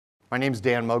My name is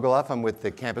Dan Mogoloff. I'm with the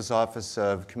Campus Office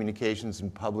of Communications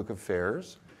and Public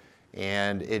Affairs,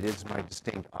 and it is my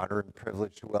distinct honor and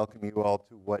privilege to welcome you all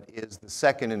to what is the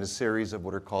second in a series of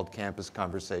what are called campus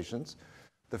conversations.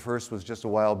 The first was just a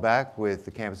while back with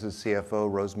the campus's CFO,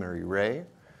 Rosemary Ray,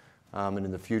 and in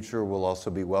the future we'll also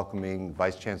be welcoming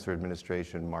Vice Chancellor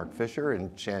Administration Mark Fisher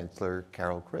and Chancellor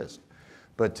Carol Christ.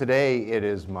 But today it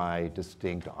is my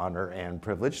distinct honor and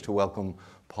privilege to welcome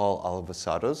Paul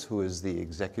Alivisatos, who is the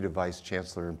Executive Vice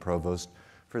Chancellor and Provost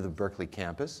for the Berkeley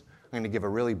campus. I'm going to give a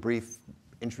really brief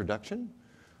introduction.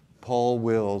 Paul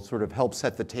will sort of help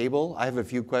set the table. I have a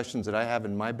few questions that I have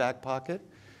in my back pocket,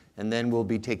 and then we'll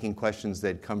be taking questions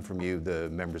that come from you, the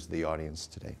members of the audience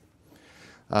today.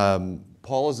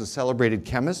 Paul is a celebrated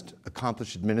chemist,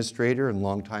 accomplished administrator, and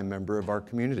longtime member of our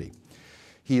community.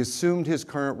 He assumed his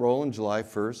current role on July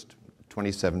 1st,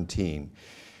 2017.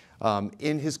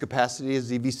 In his capacity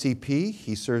as EVCP,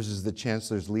 he serves as the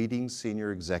Chancellor's leading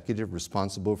senior executive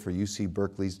responsible for UC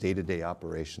Berkeley's day-to-day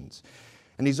operations.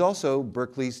 And he's also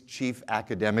Berkeley's chief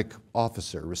academic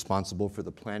officer, responsible for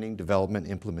the planning, development,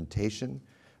 implementation,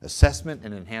 assessment,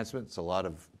 and enhancement. It's a lot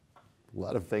of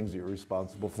things you're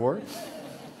responsible for,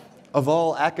 of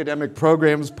all academic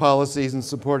programs, policies, and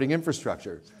supporting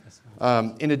infrastructure.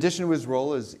 In addition to his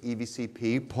role as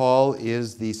EVCP, Paul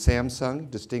is the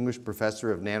Samsung Distinguished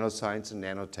Professor of Nanoscience and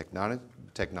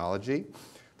Nanotechnology,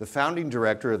 the founding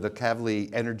director of the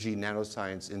Kavli Energy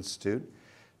Nanoscience Institute,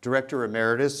 Director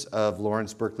Emeritus of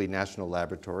Lawrence Berkeley National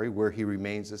Laboratory, where he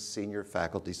remains a senior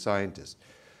faculty scientist.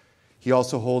 He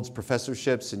also holds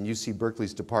professorships in UC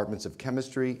Berkeley's Departments of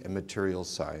Chemistry and Materials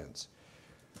Science.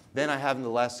 Then I have in the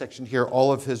last section here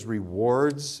all of his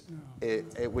rewards.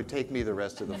 It would take me the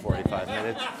rest of the 45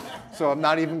 minutes. So I'm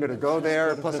not even going to go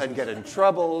there. Plus I'd get in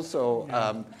trouble. So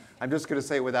I'm just going to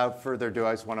say without further ado,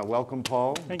 I just want to welcome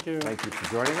Paul. Thank you. Thank you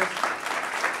for joining us.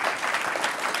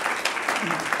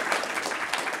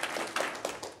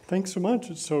 Thanks so much.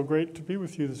 It's so great to be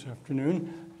with you this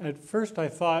afternoon. At first I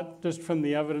thought, just from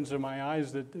the evidence in my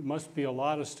eyes, that there must be a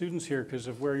lot of students here because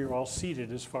of where you're all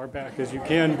seated as far back as you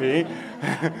can be.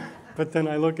 But then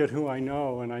I look at who I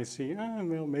know and I see,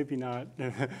 well, maybe not.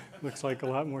 Looks like a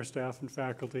lot more staff and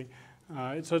faculty.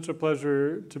 It's such a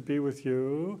pleasure to be with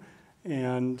you.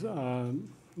 And,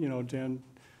 you know, Dan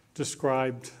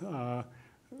described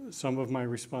some of my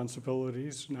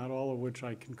responsibilities, not all of which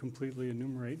I can completely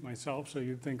enumerate myself. So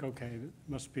you'd think, okay, it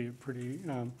must be a pretty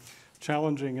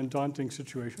challenging and daunting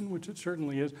situation, which it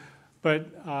certainly is. But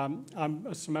I'm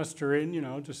a semester in, you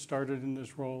know, just started in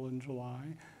this role in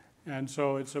July. And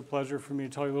so it's a pleasure for me to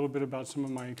tell you a little bit about some of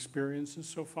my experiences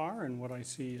so far and what I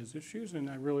see as issues. And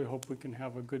I really hope we can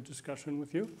have a good discussion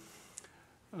with you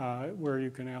where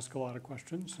you can ask a lot of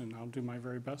questions, and I'll do my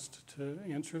very best to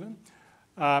answer them.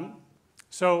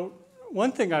 So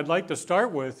one thing I'd like to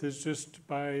start with is just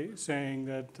by saying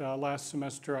that last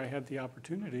semester I had the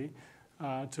opportunity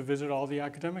to visit all the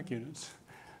academic units.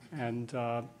 And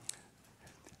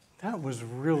that was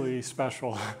really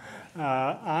special.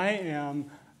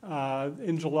 In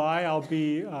July, I'll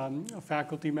be a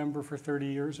faculty member for 30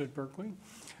 years at Berkeley.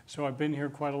 So I've been here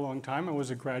quite a long time. I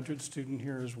was a graduate student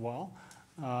here as well.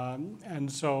 And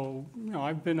so, you know,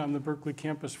 I've been on the Berkeley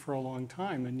campus for a long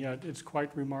time, and yet it's quite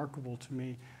remarkable to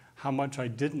me how much I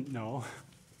didn't know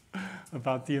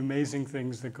about the amazing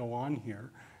things that go on here.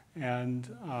 And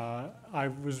I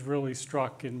was really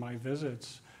struck in my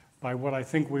visits by what I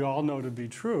think we all know to be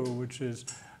true, which is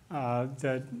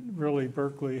that really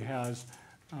Berkeley has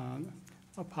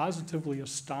a positively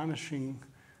astonishing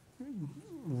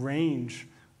range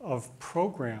of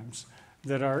programs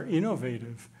that are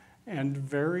innovative and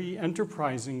very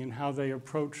enterprising in how they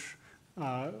approach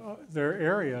their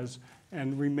areas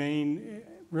and remain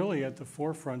really at the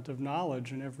forefront of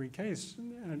knowledge in every case,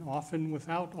 and often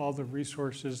without all the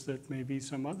resources that maybe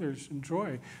some others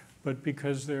enjoy, but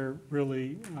because they're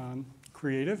really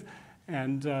creative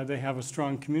and they have a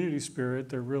strong community spirit,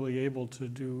 they're really able to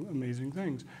do amazing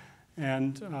things.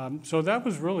 And so that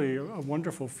was really a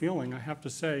wonderful feeling, I have to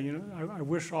say. You know, I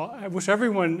wish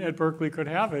everyone at Berkeley could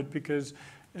have it, because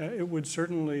it would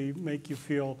certainly make you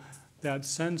feel that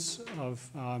sense of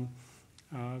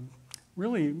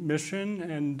really mission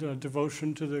and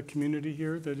devotion to the community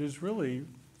here that is really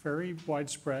very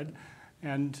widespread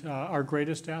and our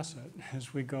greatest asset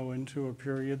as we go into a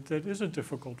period that is a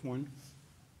difficult one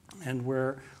and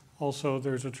where also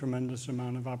there's a tremendous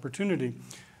amount of opportunity.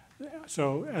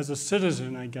 So as a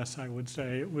citizen, I guess I would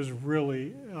say, it was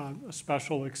really a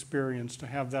special experience to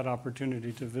have that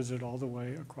opportunity to visit all the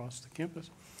way across the campus.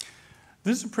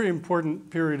 This is a pretty important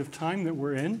period of time that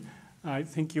we're in. I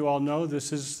think you all know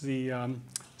this is the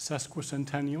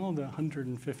sesquicentennial, the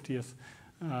 150th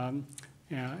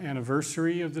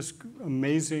anniversary of this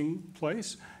amazing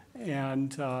place.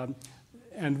 And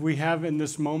we have in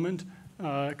this moment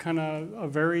kind of a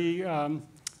very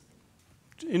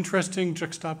interesting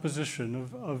juxtaposition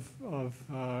of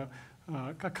a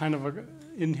kind of an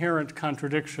inherent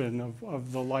contradiction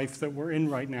of the life that we're in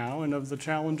right now and of the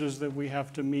challenges that we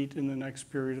have to meet in the next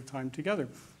period of time together.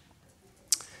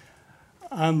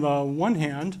 On the one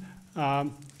hand,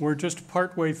 we're just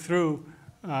partway through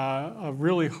a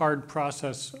really hard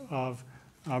process of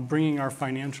bringing our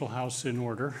financial house in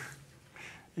order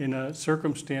in a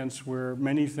circumstance where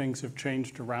many things have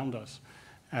changed around us.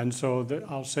 And so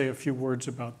I'll say a few words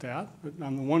about that. But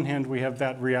on the one hand, we have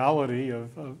that reality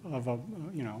of a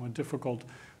difficult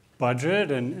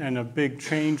budget and a big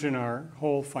change in our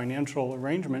whole financial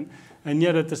arrangement. And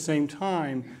yet at the same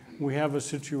time, we have a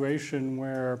situation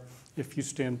where if you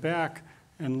stand back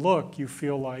and look, you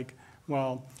feel like,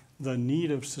 well, the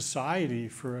need of society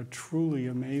for a truly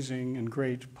amazing and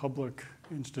great public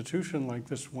institution like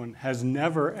this one has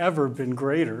never, ever been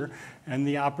greater, and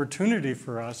the opportunity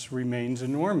for us remains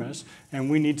enormous, and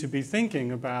we need to be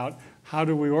thinking about how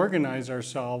do we organize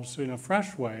ourselves in a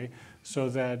fresh way so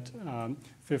that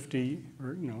 50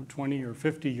 or 20 or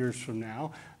 50 years from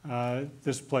now,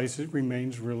 this place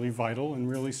remains really vital and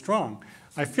really strong.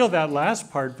 I feel that last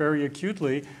part very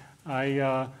acutely.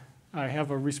 I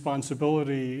have a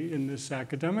responsibility in this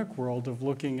academic world of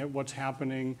looking at what's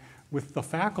happening with the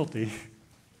faculty.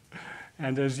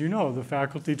 And as you know, the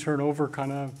faculty turnover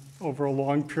kind of over a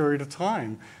long period of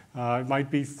time. It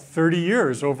might be 30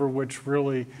 years over which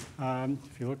really,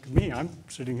 if you look at me, I'm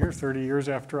sitting here 30 years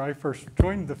after I first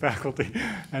joined the faculty.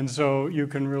 And so you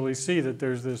can really see that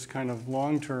there's this kind of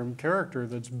long-term character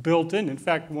that's built in. In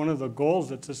fact, one of the goals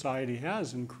that society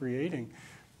has in creating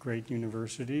great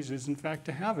universities is in fact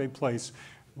to have a place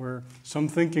where some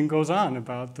thinking goes on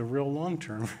about the real long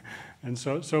term. And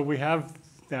so we have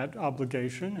that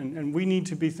obligation, and we need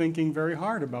to be thinking very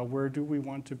hard about where do we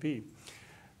want to be.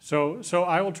 So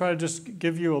I will try to just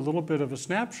give you a little bit of a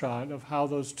snapshot of how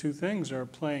those two things are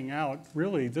playing out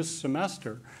really this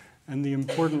semester and the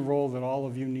important role that all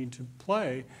of you need to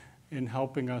play in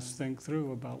helping us think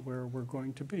through about where we're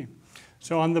going to be.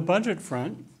 So on the budget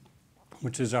front,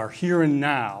 which is our here and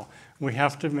now, we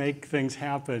have to make things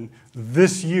happen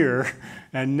this year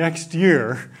and next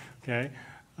year, okay?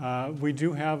 We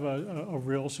do have a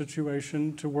real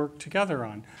situation to work together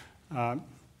on.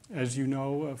 As you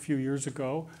know, a few years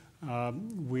ago,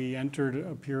 we entered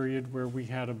a period where we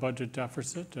had a budget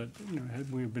deficit.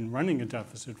 We've been running a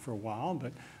deficit for a while,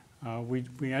 but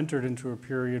we entered into a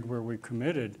period where we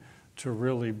committed to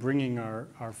really bringing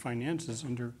our finances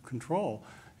under control.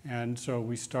 And so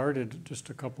we started just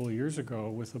a couple of years ago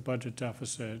with a budget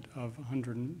deficit of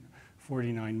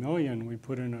 $149 million. We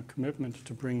put in a commitment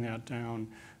to bring that down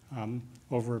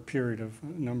over a period of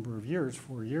a number of years,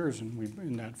 4 years, and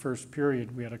in that first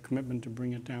period we had a commitment to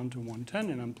bring it down to 110,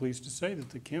 and I'm pleased to say that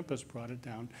the campus brought it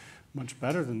down much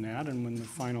better than that, and when the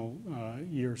final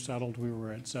year settled we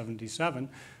were at 77.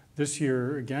 This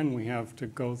year, again, we have to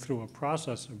go through a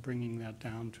process of bringing that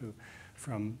down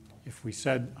from, if we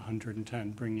said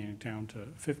 110, bringing it down to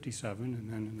 57, and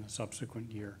then in the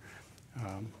subsequent year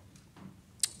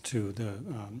to the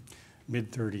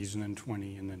mid-30s, and then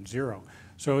 20, and then 0.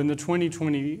 So in the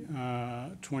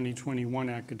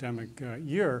 2020-2021 academic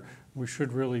year, we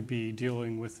should really be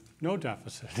dealing with no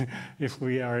deficit if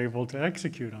we are able to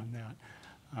execute on that.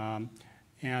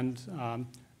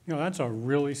 That's a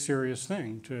really serious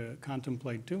thing to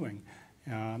contemplate doing.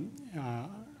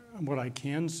 What I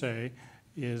can say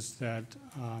is that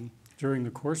during the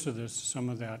course of this, some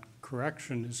of that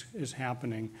correction is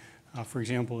happening. For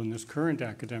example, in this current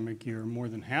academic year, more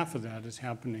than half of that is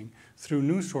happening through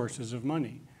new sources of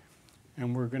money.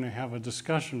 And we're going to have a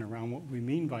discussion around what we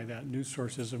mean by that, new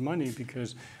sources of money,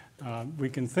 because we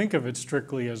can think of it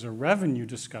strictly as a revenue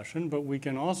discussion, but we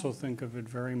can also think of it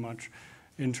very much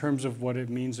in terms of what it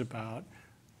means about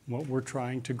what we're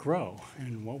trying to grow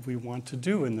and what we want to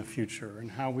do in the future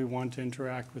and how we want to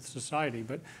interact with society.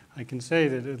 But I can say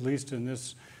that at least in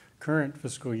this current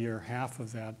fiscal year, half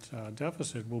of that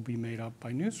deficit will be made up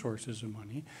by new sources of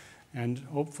money, and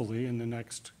hopefully in the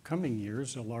next coming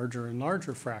years, a larger and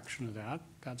larger fraction of that,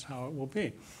 that's how it will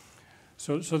be.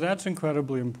 So that's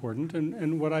incredibly important,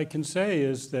 and what I can say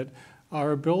is that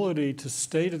our ability to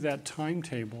stay to that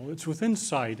timetable, it's within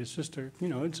sight, it's just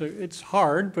it's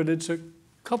hard, but it's a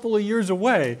couple of years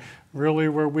away, really,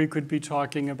 where we could be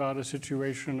talking about a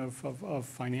situation of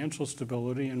financial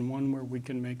stability, and one where we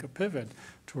can make a pivot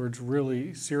towards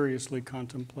really seriously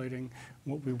contemplating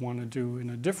what we want to do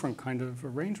in a different kind of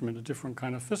arrangement, a different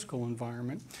kind of fiscal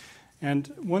environment.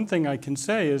 And one thing I can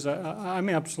say is I'm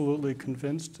absolutely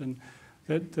convinced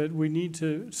that we need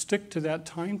to stick to that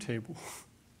timetable.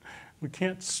 We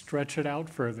can't stretch it out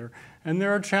further. And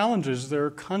there are challenges. There are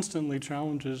constantly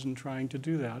challenges in trying to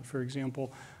do that. For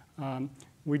example,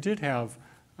 we did have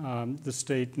the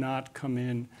state not come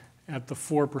in at the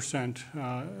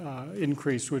 4%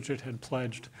 increase which it had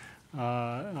pledged,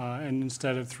 and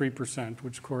instead of 3%,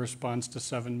 which corresponds to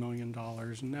 $7 million.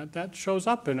 And that shows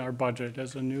up in our budget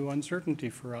as a new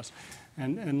uncertainty for us.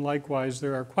 And likewise,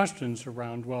 there are questions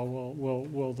around, well,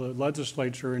 will the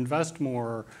legislature invest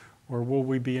more, or will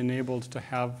we be enabled to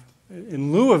have,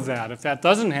 in lieu of that, if that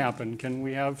doesn't happen, can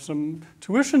we have some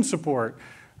tuition support?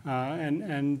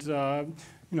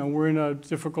 You know, we're in a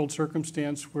difficult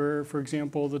circumstance where, for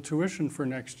example, the tuition for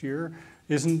next year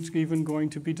isn't even going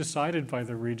to be decided by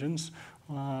the regents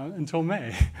until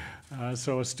May.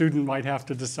 So a student might have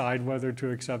to decide whether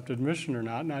to accept admission or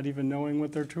not even knowing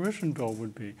what their tuition bill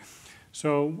would be.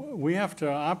 So we have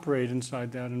to operate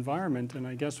inside that environment, and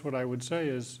I guess what I would say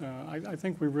is I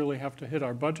think we really have to hit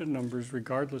our budget numbers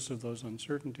regardless of those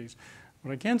uncertainties.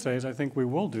 What I can say is I think we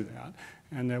will do that,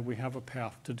 and that we have a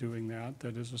path to doing that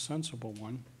is a sensible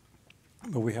one.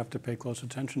 But we have to pay close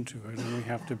attention to it, and we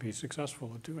have to be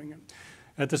successful at doing it.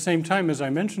 At the same time, as I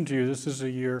mentioned to you, this is a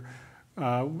year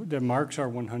that marks our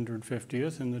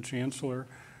 150th, and the Chancellor,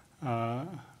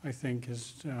 I think,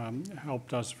 has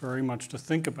helped us very much to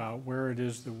think about where it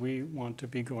is that we want to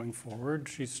be going forward.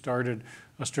 She started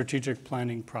a strategic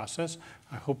planning process.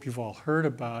 I hope you've all heard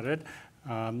about it.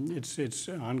 It's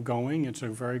ongoing. It's a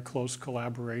very close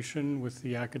collaboration with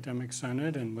the Academic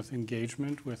Senate and with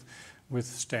engagement with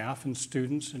staff and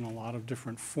students in a lot of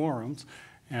different forums.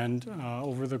 And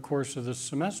over the course of this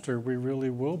semester, we really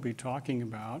will be talking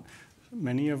about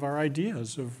many of our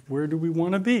ideas of where do we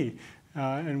want to be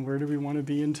and where do we want to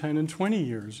be in 10 and 20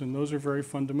 years. And those are very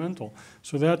fundamental.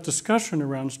 So that discussion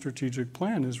around strategic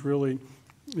plan is really,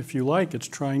 if you like, it's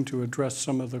trying to address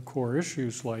some of the core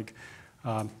issues like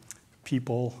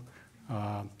people,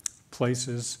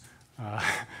 places,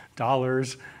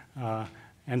 dollars,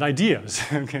 and ideas,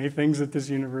 okay? Things that this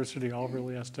university all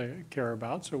really has to care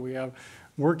about. So we have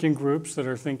working groups that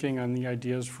are thinking on the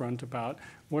ideas front about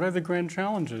what are the grand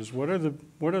challenges, what are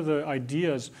the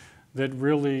ideas that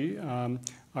really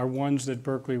are ones that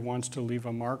Berkeley wants to leave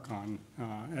a mark on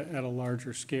at a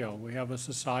larger scale. We have a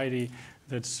society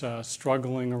that's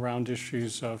struggling around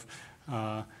issues of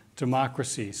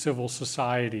democracy, civil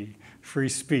society, free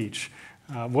speech.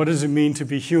 What does it mean to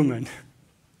be human?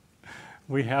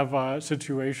 We have a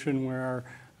situation where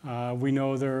we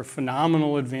know there are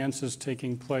phenomenal advances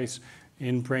taking place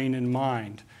in brain and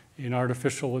mind, in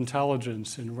artificial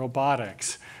intelligence, in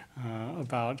robotics,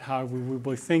 about how we will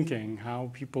be thinking,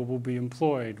 how people will be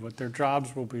employed, what their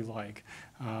jobs will be like,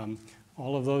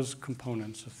 all of those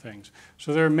components of things.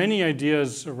 So there are many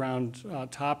ideas around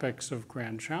topics of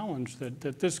grand challenge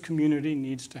that this community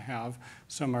needs to have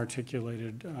some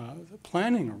articulated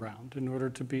planning around in order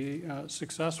to be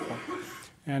successful.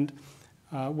 And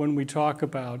when we talk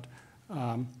about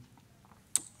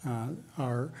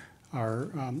our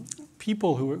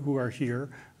people who are here,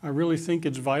 I really think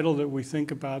it's vital that we think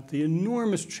about the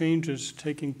enormous changes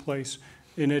taking place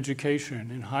in education,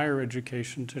 in higher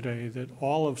education today, that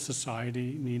all of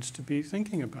society needs to be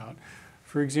thinking about.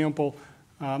 For example,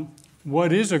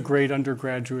 what is a great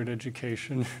undergraduate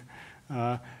education?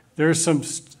 There's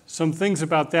some things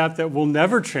about that will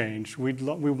never change. We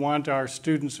want our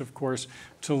students, of course,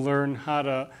 to learn how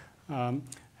to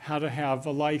have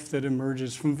a life that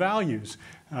emerges from values,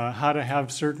 how to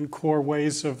have certain core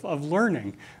ways of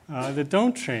learning that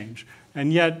don't change.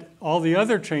 And yet, all the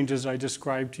other changes I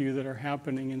described to you that are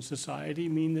happening in society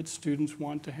mean that students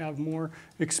want to have more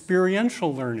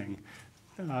experiential learning.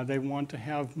 They want to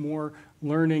have more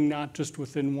learning not just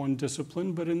within one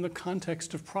discipline, but in the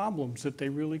context of problems that they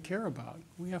really care about.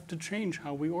 We have to change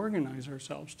how we organize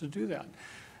ourselves to do that.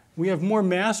 We have more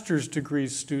master's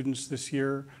degrees students this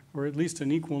year, or at least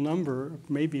an equal number,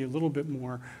 maybe a little bit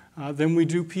more, than we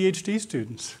do PhD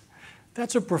students.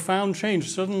 That's a profound change.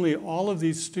 Suddenly, all of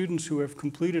these students who have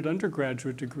completed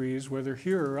undergraduate degrees, whether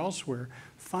here or elsewhere,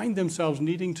 find themselves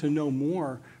needing to know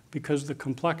more because the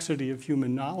complexity of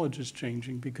human knowledge is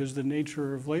changing, because the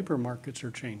nature of labor markets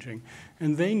are changing.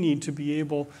 And they need to be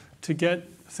able to get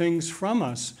things from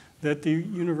us that the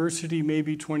university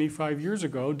maybe 25 years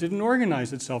ago didn't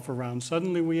organize itself around.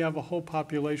 Suddenly we have a whole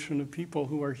population of people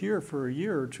who are here for a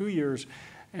year or 2 years,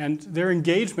 and their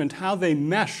engagement, how they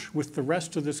mesh with the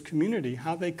rest of this community,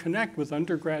 how they connect with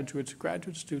undergraduates,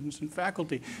 graduate students, and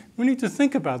faculty. We need to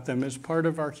think about them as part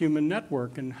of our human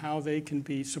network and how they can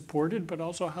be supported, but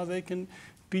also how they can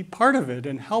be part of it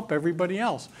and help everybody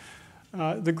else.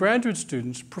 The graduate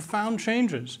students, profound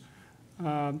changes.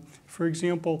 For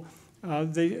example,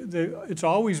 it's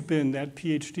always been that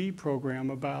PhD program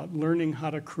about learning how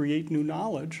to create new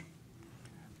knowledge,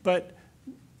 but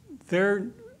their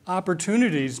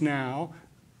opportunities now,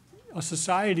 a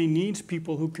society needs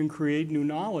people who can create new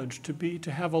knowledge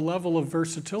to have a level of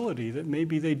versatility that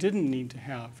maybe they didn't need to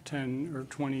have 10 or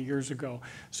 20 years ago.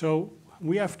 So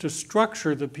we have to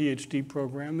structure the PhD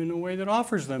program in a way that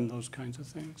offers them those kinds of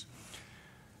things.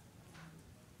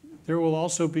 There will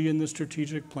also be in the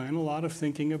strategic plan a lot of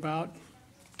thinking about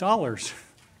dollars.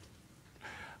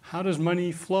 How does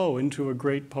money flow into a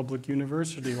great public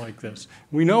university like this?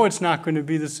 We know it's not going to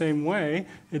be the same way.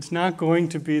 It's not going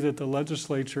to be that the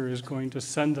legislature is going to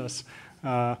send us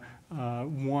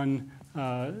one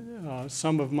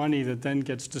sum of money that then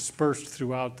gets dispersed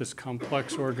throughout this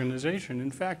complex organization.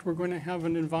 In fact, we're going to have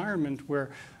an environment where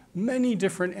many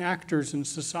different actors in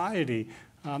society,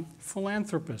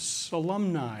 philanthropists,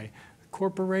 alumni,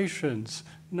 corporations,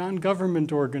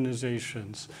 non-government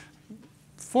organizations,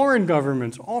 foreign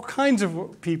governments, all kinds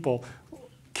of people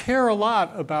care a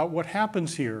lot about what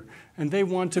happens here, and they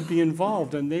want to be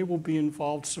involved, and they will be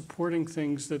involved supporting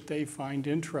things that they find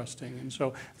interesting. And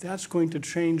so that's going to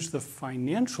change the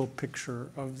financial picture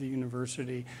of the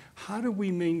university. How do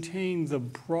we maintain the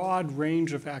broad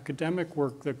range of academic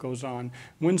work that goes on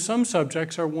when some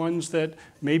subjects are ones that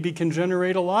maybe can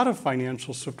generate a lot of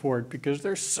financial support because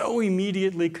they're so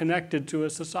immediately connected to a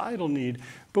societal need?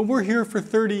 But we're here for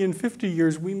 30 and 50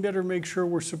 years. We better make sure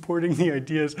we're supporting the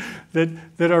ideas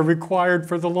that are required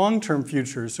for the long-term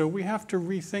future. So we have to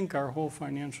rethink our whole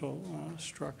financial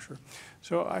structure.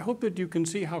 So I hope that you can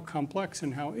see how complex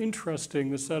and how interesting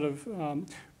the set of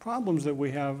problems that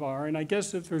we have are. And I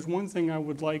guess if there's one thing I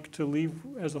would like to leave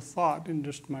as a thought in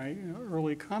just my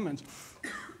early comments,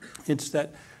 it's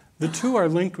that the two are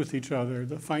linked with each other.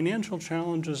 The financial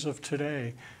challenges of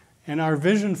today and our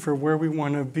vision for where we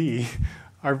want to be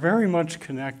are very much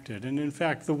connected. And in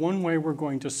fact, the one way we're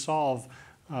going to solve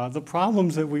the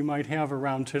problems that we might have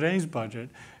around today's budget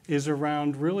is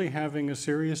around really having a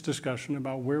serious discussion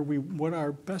about what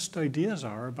our best ideas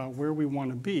are about where we want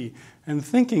to be, and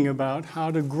thinking about how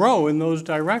to grow in those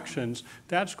directions.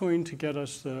 That's going to get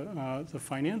us the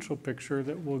financial picture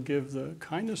that will give the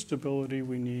kind of stability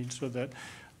we need so that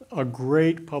a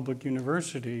great public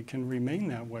university can remain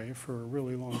that way for a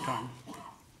really long time.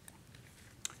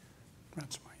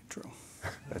 That's my intro.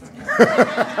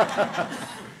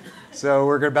 So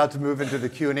we're about to move into the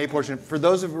Q&A portion. For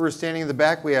those of you who are standing in the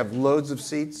back, we have loads of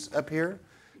seats up here.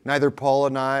 Neither Paul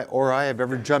and I have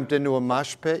ever jumped into a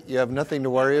mosh pit. You have nothing to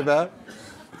worry about.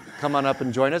 Come on up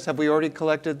and join us. Have we already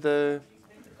collected the...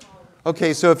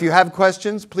 Okay, so if you have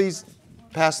questions, please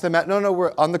pass them out. No,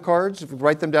 we're on the cards.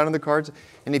 Write them down on the cards.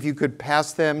 And if you could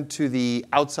pass them to the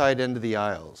outside end of the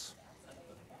aisles.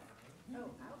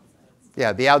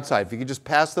 Yeah, the outside. If you could just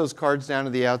pass those cards down to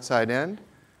the outside end,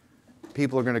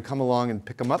 people are going to come along and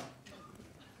pick them up.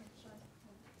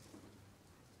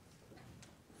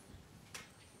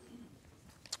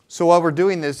 So while we're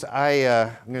doing this,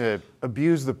 I'm going to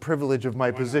abuse the privilege of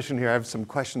my position here. I have some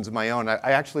questions of my own.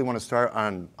 I actually want to start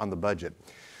on the budget.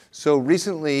 So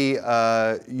recently,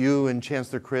 you and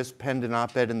Chancellor Chris penned an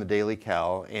op-ed in the Daily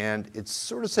Cal, and it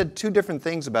sort of said two different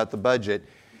things about the budget,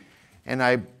 and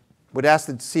I would ask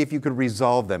to see if you could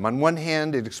resolve them. On one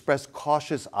hand, it expressed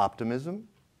cautious optimism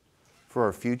for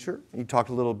our future. You talked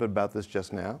a little bit about this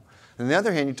just now. And on the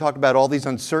other hand, you talked about all these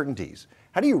uncertainties.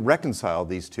 How do you reconcile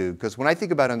these two? Because when I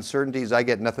think about uncertainties, I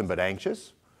get nothing but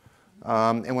anxious.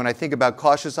 And when I think about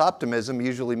cautious optimism, it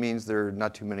usually means there are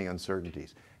not too many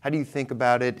uncertainties. How do you think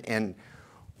about it, and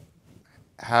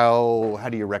how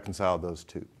do you reconcile those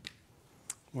two?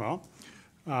 Well,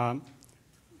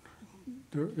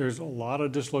 there's a lot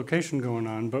of dislocation going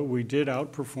on, but we did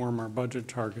outperform our budget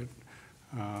target.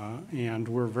 And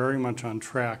we're very much on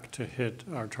track to hit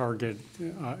our target,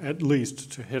 at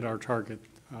least to hit our target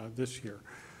this year.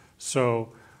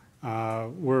 So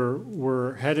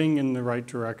we're heading in the right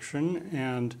direction,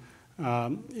 and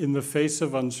in the face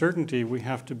of uncertainty, we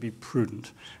have to be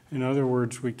prudent. In other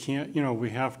words, we can't, we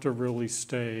have to really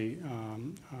stay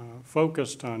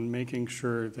focused on making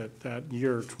sure that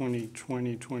year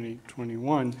 2020,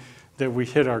 2021, that we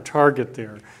hit our target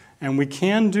there. And we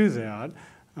can do that.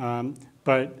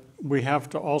 But we have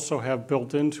to also have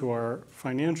built into our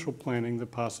financial planning the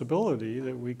possibility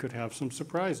that we could have some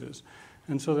surprises.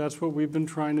 And so that's what we've been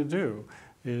trying to do,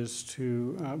 is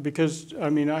to, because, I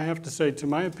mean, I have to say, to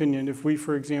my opinion, if we,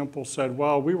 for example, said,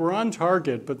 well, we were on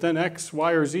target, but then X,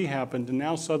 Y, or Z happened, and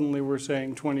now suddenly we're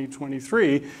saying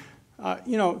 2023,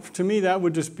 you know, to me, that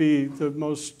would just be the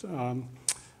most,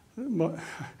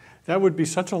 that would be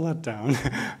such a letdown.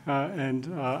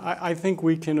 I think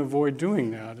we can avoid doing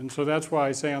that. And so that's why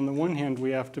I say, on the one hand, we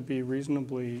have to be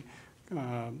reasonably,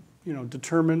 you know,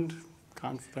 determined,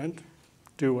 confident,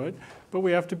 do it, but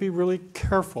we have to be really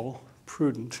careful,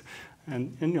 prudent.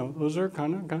 And you know, those are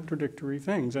kind of contradictory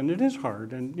things. And it is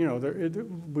hard. And, you know,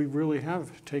 we really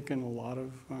have taken a lot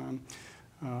of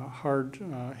hard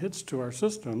hits to our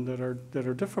system that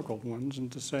are difficult ones,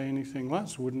 and to say anything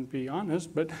less wouldn't be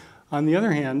honest. But on the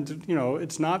other hand, you know,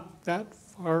 it's not that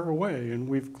far away, and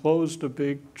we've closed a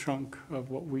big chunk of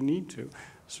what we need to.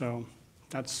 So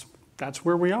that's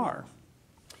where we are.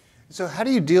 So how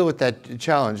do you deal with that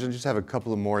challenge? And just have a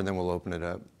couple of more, and then we'll open it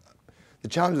up. The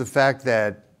challenge of the fact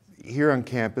that here on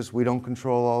campus, we don't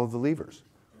control all of the levers.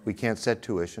 We can't set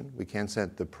tuition. We can't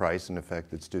set the price, in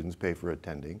effect, that students pay for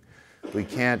attending. We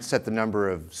can't set the number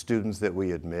of students that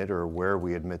we admit or where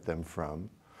we admit them from.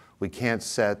 We can't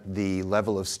set the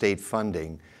level of state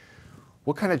funding.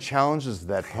 What kind of challenges does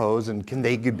that pose, and can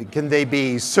they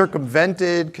be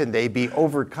circumvented? Can they be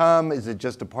overcome? Is it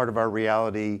just a part of our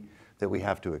reality that we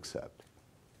have to accept?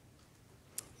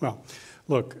 Well,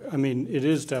 look, I mean, it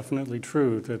is definitely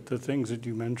true that the things that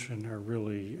you mentioned are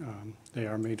really, they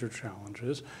are major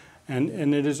challenges.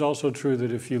 And it is also true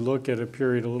that if you look at a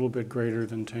period a little bit greater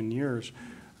than 10 years,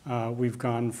 we've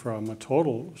gone from a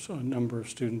total number of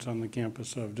students on the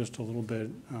campus of just a little bit,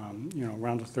 you know,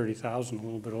 around 30,000, a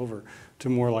little bit over, to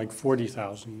more like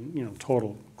 40,000, you know,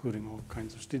 total, including all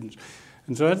kinds of students.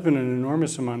 And so that's been an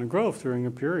enormous amount of growth during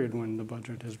a period when the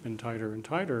budget has been tighter and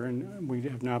tighter, and we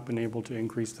have not been able to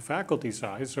increase the faculty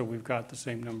size, so we've got the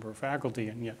same number of faculty,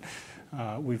 and yet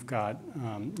we've got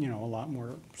you know, a lot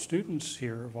more students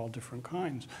here of all different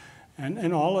kinds. And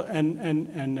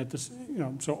at this, you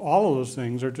know, so all of those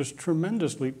things are just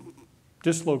tremendously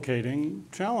dislocating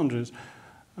challenges.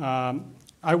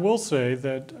 I will say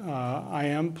that I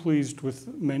am pleased with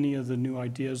many of the new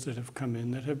ideas that have come in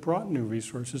that have brought new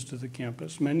resources to the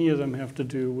campus. Many of them have to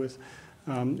do with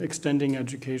extending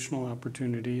educational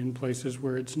opportunity in places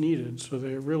where it's needed. So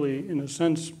they really, in a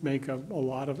sense, make a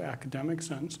lot of academic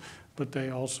sense, but they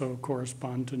also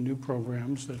correspond to new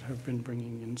programs that have been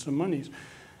bringing in some monies.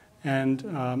 And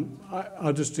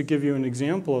I'll just to give you an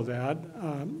example of that,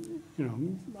 you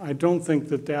know, I don't think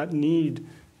that need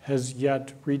has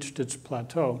yet reached its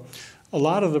plateau. A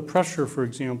lot of the pressure, for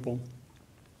example,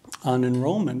 on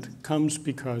enrollment comes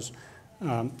because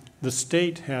the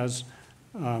state has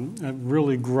a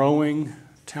really growing,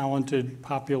 talented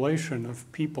population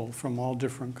of people from all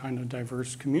different kind of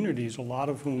diverse communities, a lot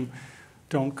of whom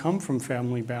don't come from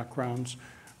family backgrounds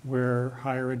where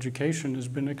higher education has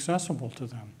been accessible to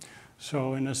them.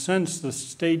 So in a sense, the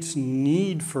state's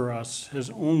need for us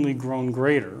has only grown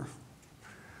greater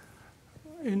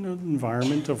in an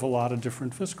environment of a lot of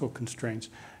different fiscal constraints.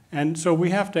 And so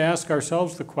we have to ask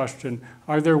ourselves the question,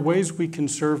 are there ways we can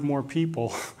serve more people?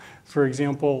 For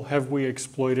example, have we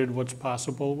exploited what's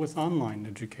possible with online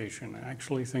education? I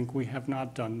actually think we have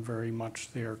not done very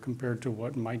much there compared to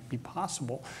what might be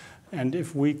possible. And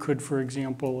if we could, for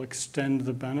example, extend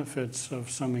the benefits of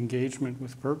some engagement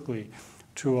with Berkeley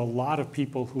to a lot of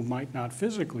people who might not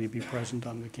physically be present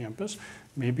on the campus,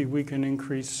 maybe we can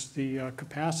increase the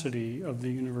capacity of the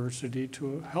university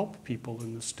to help people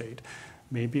in the state.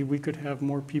 Maybe we could have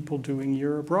more people doing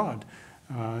year abroad.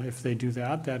 If they do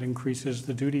that, that increases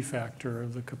the duty factor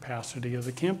of the capacity of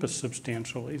the campus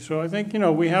substantially. So I think, you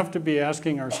know, we have to be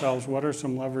asking ourselves, what are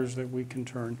some levers that we can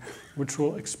turn which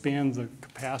will expand the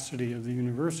capacity of the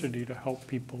university to help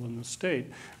people in the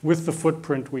state with the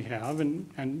footprint we have,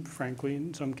 and frankly,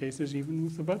 in some cases, even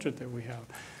with the budget that we have.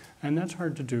 And that's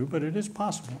hard to do, but it is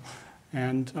possible.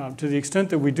 And to the extent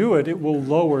that we do it, it will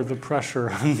lower the pressure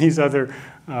on these other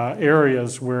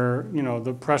areas where, you know,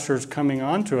 the pressure's coming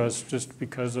onto us just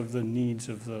because of the needs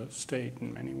of the state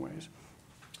in many ways.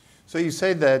 So you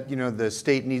say that, you know, the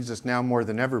state needs us now more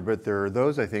than ever, but there are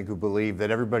those, I think, who believe that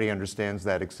everybody understands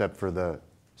that except for the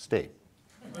state.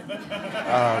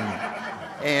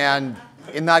 And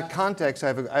in that context, I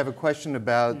have a question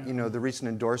about, you know, the recent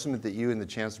endorsement that you and the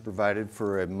chancellor provided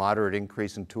for a moderate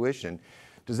increase in tuition.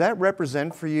 Does that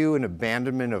represent for you an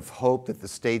abandonment of hope that the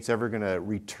state's ever going to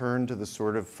return to the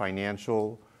sort of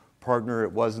financial partner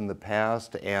it was in the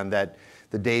past, and that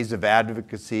the days of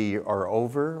advocacy are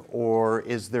over? Or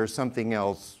is there something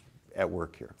else at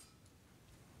work here?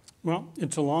 Well,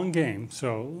 it's a long game,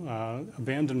 so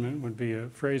abandonment would be a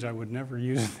phrase I would never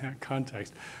use in that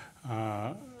context.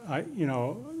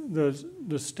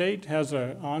 The state has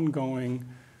an ongoing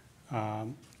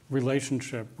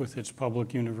relationship with its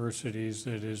public universities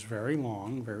that is very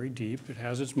long, very deep. It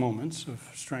has its moments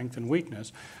of strength and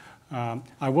weakness.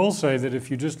 I will say that if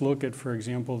you just look at, for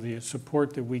example, the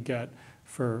support that we get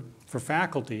for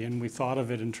faculty, and we thought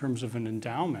of it in terms of an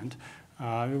endowment,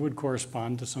 it would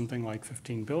correspond to something like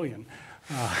 $15 billion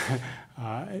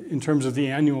in terms of the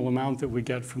annual amount that we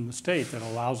get from the state that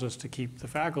allows us to keep the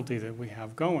faculty that we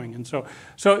have going. And so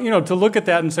to look at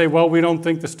that and say, well, we don't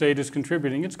think the state is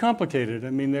contributing, it's complicated. I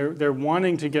mean, they're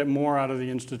wanting to get more out of the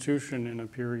institution in a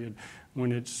period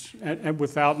when it's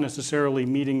without necessarily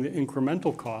meeting the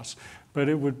incremental costs. But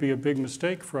it would be a big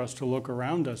mistake for us to look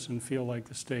around us and feel like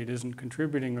the state isn't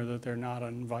contributing or that they're not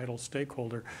a vital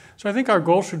stakeholder. So I think our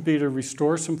goal should be to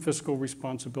restore some fiscal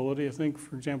responsibility. I think,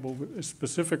 for example,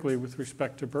 specifically with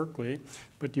respect to Berkeley,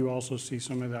 but you also see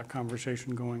some of that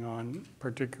conversation going on,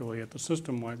 particularly at the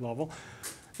system-wide level.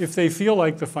 If they feel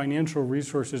like the financial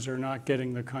resources are not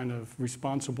getting the kind of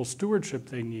responsible stewardship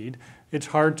they need, it's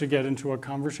hard to get into a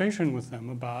conversation with them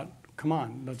about, come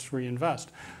on, let's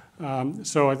reinvest.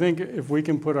 So I think if we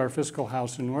can put our fiscal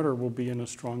house in order, we'll be in a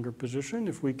stronger position.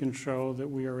 If we can show that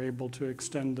we are able to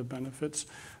extend the benefits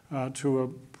to a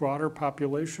broader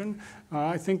population,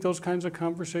 I think those kinds of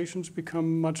conversations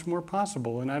become much more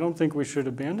possible. And I don't think we should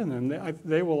abandon them.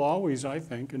 They will always, I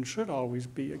think, and should always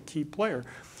be a key player.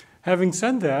 Having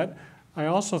said that, I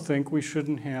also think we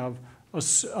shouldn't have a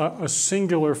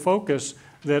singular focus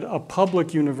that a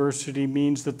public university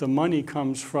means that the money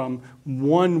comes from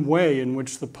one way in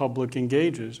which the public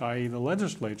engages, i.e. the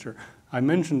legislature. I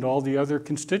mentioned all the other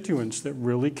constituents that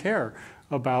really care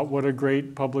about what a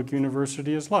great public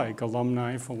university is like: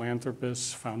 alumni,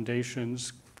 philanthropists,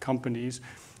 foundations, companies.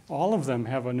 All of them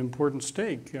have an important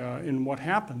stake in what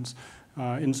happens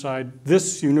inside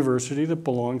this university that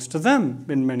belongs to them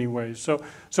in many ways. So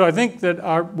I think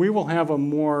that we will have a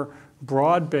more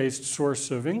broad-based source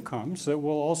of incomes that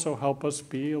will also help us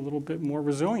be a little bit more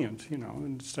resilient,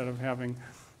 instead of having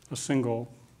a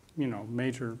single,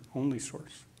 major only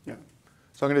source. Yeah.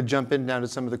 So I'm going to jump in now to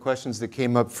some of the questions that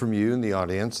came up from you in the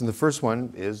audience. And the first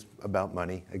one is about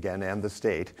money, again, and the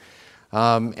state.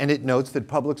 And it notes that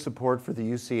public support for the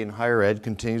UC in higher ed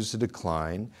continues to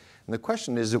decline. And the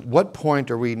question is, at what point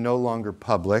are we no longer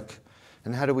public,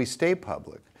 and how do we stay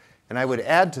public? And I would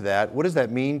add to that, what does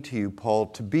that mean to you, Paul,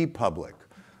 to be public?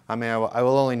 I mean, I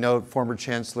will only note former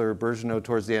Chancellor Bergeneau,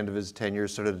 towards the end of his tenure,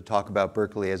 started to talk about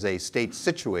Berkeley as a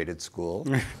state-situated school,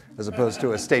 as opposed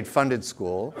to a state-funded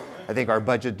school. I think our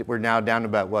budget, we're now down to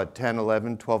about, what, 10,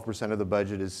 11, 12% of the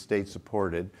budget is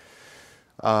state-supported.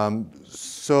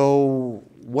 So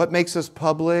what makes us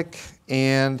public,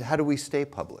 and how do we stay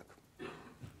public?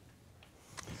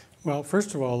 Well,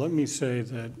 first of all, let me say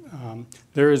that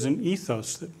there is an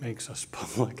ethos that makes us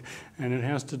public, and it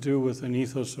has to do with an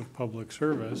ethos of public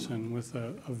service and with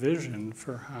a vision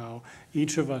for how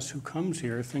each of us who comes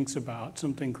here thinks about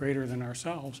something greater than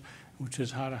ourselves, which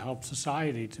is how to help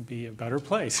society to be a better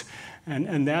place.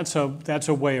 And that's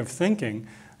a way of thinking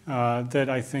that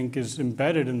I think is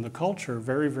embedded in the culture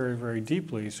very, very, very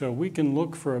deeply. So we can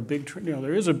look for a big,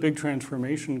 there is a big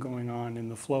transformation going on in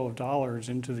the flow of dollars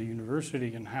into the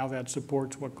university and how that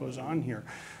supports what goes on here.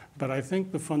 But I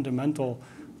think the fundamental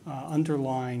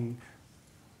underlying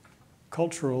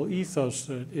cultural ethos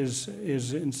that is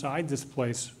inside this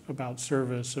place about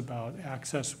service, about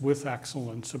access with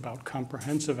excellence, about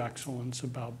comprehensive excellence,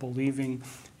 about believing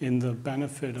in the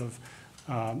benefit of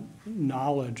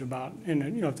knowledge about, and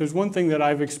if there's one thing that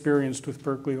I've experienced with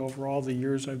Berkeley over all the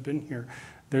years I've been here,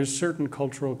 there's certain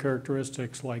cultural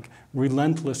characteristics like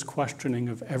relentless questioning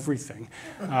of everything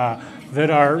that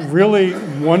are really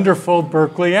wonderful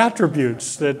Berkeley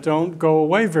attributes that don't go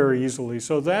away very easily.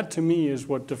 So that to me is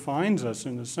what defines us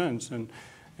in a sense.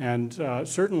 And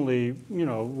certainly,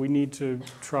 we need to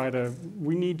try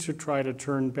to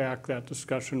turn back that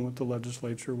discussion with the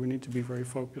legislature. We need to be very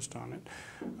focused on it.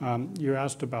 You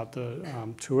asked about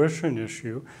the tuition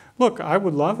issue. Look, I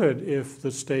would love it if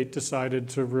the state decided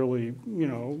to really,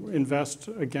 invest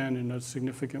again in a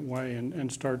significant way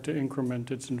and start to increment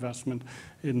its investment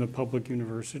in the public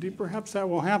university. Perhaps that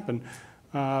will happen.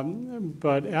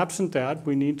 But absent that,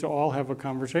 we need to all have a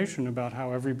conversation about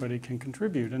how everybody can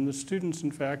contribute. And the students,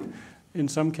 in fact, in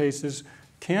some cases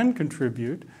can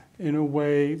contribute in a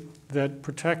way that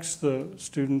protects the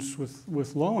students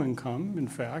with low income. In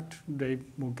fact, they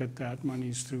will get that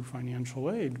monies through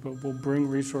financial aid, but will bring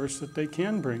resource that they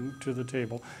can bring to the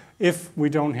table. If we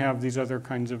don't have these other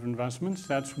kinds of investments,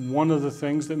 that's one of the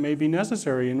things that may be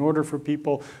necessary in order for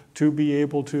people to be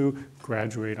able to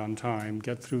graduate on time,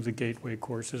 get through the gateway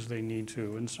courses they need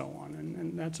to, and so on.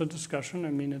 And that's a discussion.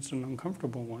 I mean, it's an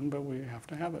uncomfortable one, but we have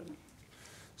to have it.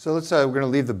 So we're going to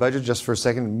leave the budget just for a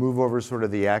second and move over sort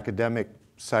of the academic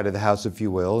side of the house, if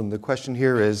you will. And the question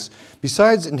here is,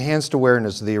 besides enhanced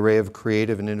awareness of the array of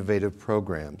creative and innovative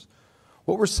programs,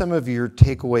 what were some of the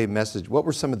takeaway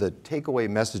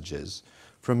messages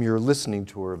from your listening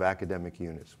tour of academic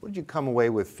units? What did you come away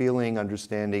with feeling,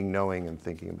 understanding, knowing, and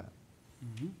thinking about?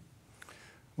 Mm-hmm.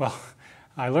 Well,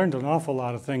 I learned an awful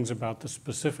lot of things about the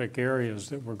specific areas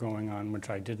that were going on, which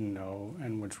I didn't know,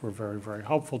 and which were very, very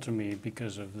helpful to me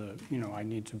because of the, I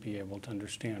need to be able to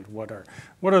understand what are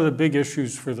the big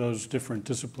issues for those different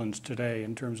disciplines today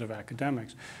in terms of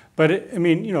academics. But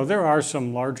there are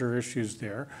some larger issues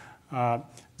there.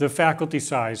 The faculty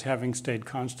size, having stayed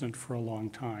constant for a long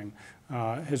time,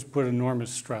 has put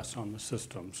enormous stress on the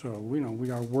system. So, we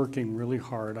are working really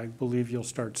hard. I believe you'll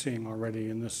start seeing already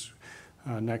in this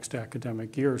next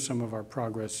academic year some of our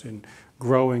progress in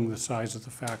growing the size of the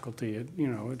faculty.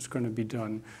 It's going to be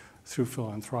done through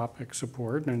philanthropic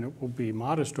support, and it will be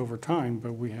modest over time,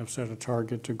 but we have set a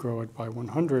target to grow it by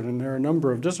 100, and there are a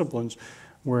number of disciplines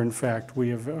where, in fact,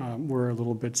 we're a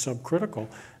little bit subcritical.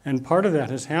 And part of that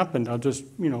has happened. I'll just,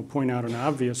 point out an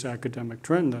obvious academic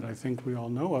trend that I think we all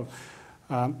know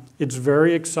of. It's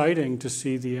very exciting to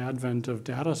see the advent of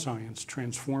data science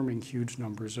transforming huge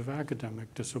numbers of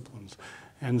academic disciplines.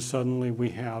 And suddenly we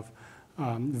have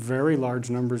very large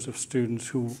numbers of students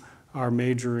who are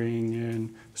majoring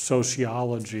in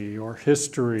sociology or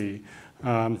history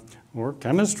or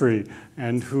chemistry,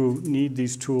 and who need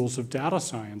these tools of data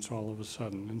science all of a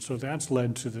sudden. And so that's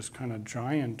led to this kind of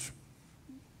giant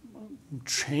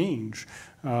change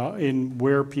in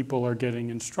where people are getting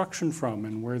instruction from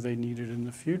and where they need it in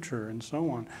the future and so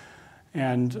on.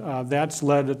 And that's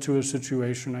led to a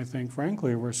situation, I think,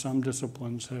 frankly, where some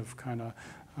disciplines have kind of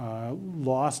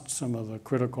lost some of the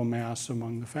critical mass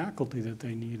among the faculty that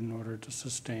they need in order to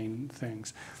sustain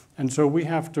things. And so we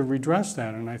have to redress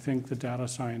that, and I think the data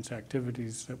science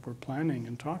activities that we're planning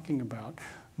and talking about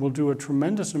will do a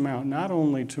tremendous amount, not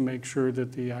only to make sure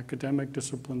that the academic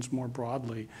disciplines more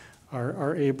broadly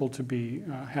are able to be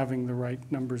having the right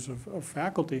numbers of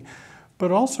faculty,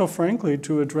 but also, frankly,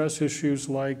 to address issues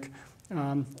like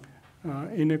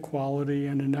inequality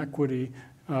and inequity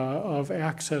of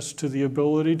access to the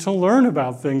ability to learn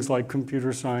about things like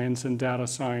computer science and data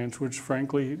science, which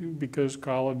frankly, because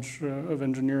College of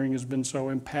Engineering has been so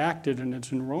impacted in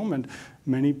its enrollment,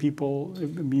 many people,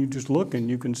 you just look and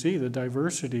you can see the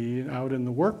diversity out in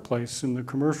the workplace, in the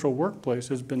commercial workplace,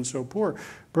 has been so poor.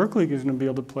 Berkeley is going to be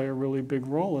able to play a really big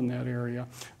role in that area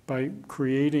by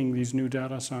creating these new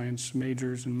data science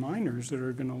majors and minors that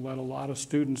are going to let a lot of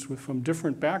students from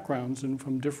different backgrounds and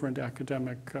from different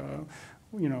academic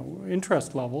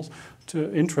interest levels,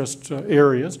 to interest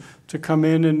areas, to come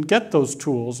in and get those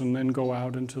tools and then go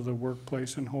out into the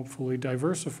workplace and hopefully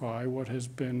diversify what has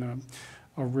been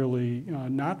a really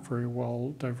not very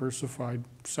well diversified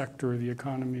sector of the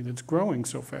economy that's growing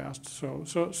so fast. So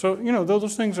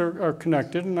those things are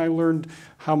connected, and I learned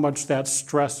how much that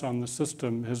stress on the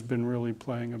system has been really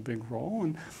playing a big role.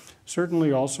 And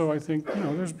certainly also, I think,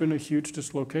 there's been a huge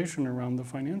dislocation around the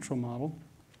financial model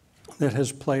that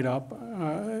has played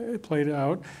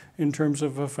out in terms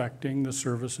of affecting the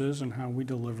services and how we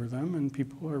deliver them, and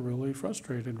people are really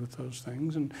frustrated with those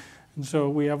things. And so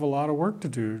we have a lot of work to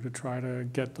do to try to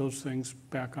get those things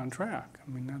back on track. I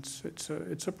mean, it's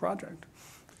a project,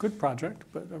 good project,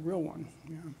 but a real one.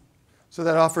 Yeah. So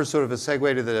that offers sort of a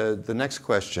segue to the next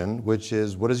question, which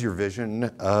is, what is your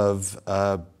vision of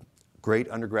great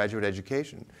undergraduate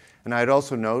education? And I'd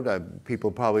also note,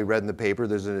 people probably read in the paper,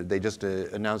 they just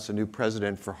announced a new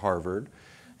president for Harvard.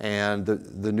 And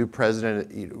the new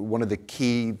president, one of the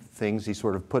key things he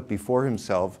sort of put before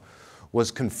himself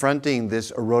was confronting this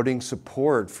eroding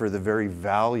support for the very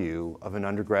value of an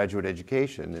undergraduate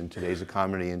education in today's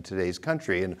economy, in today's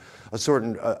country, and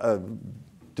a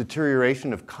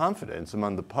deterioration of confidence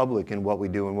among the public in what we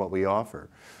do and what we offer.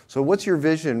 So what's your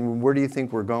vision? Where do you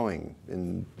think we're going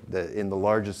in the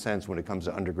largest sense when it comes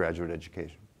to undergraduate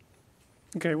education?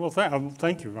 Okay, well,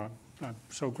 thank you. I'm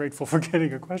so grateful for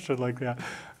getting a question like that.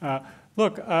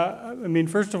 Look,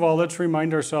 first of all, let's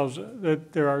remind ourselves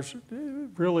that there are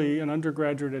really an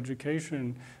undergraduate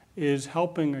education is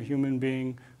helping a human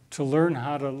being to learn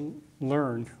how to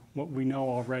learn what we know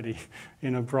already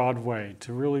in a broad way,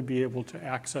 to really be able to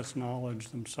access knowledge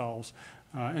themselves,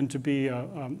 and to be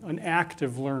an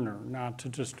active learner, not to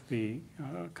just be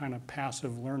a kind of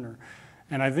passive learner.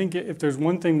 And I think if there's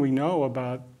one thing we know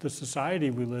about the society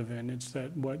we live in, it's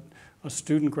that what a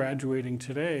student graduating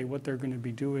today, what they're going to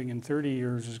be doing in 30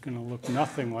 years is going to look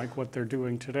nothing like what they're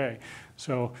doing today.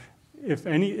 So if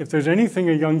there's anything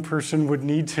a young person would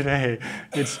need today,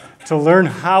 it's to learn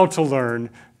how to learn,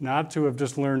 not to have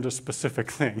just learned a specific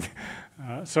thing.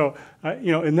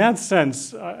 In that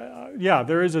sense, yeah,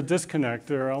 there is a disconnect.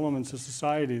 There are elements of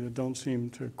society that don't seem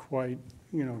to quite,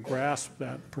 grasp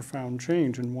that profound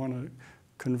change and want to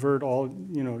convert all,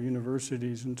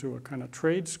 universities into a kind of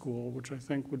trade school, which I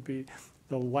think would be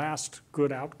the last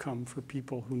good outcome for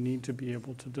people who need to be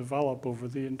able to develop over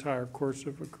the entire course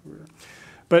of a career.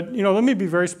 But, let me be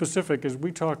very specific as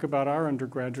we talk about our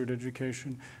undergraduate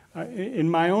education. In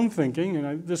my own thinking,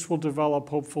 and this will develop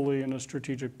hopefully in a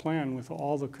strategic plan with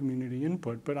all the community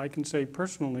input, but I can say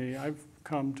personally, I've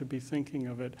come to be thinking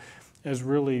of it as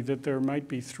really that there might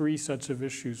be three sets of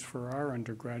issues for our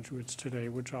undergraduates today,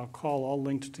 which I'll call all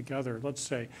linked together. Let's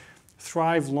say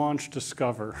Thrive, Launch,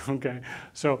 Discover, okay?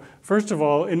 So first of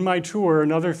all, in my tour,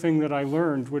 another thing that I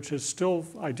learned, which is still,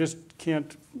 I just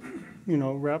can't,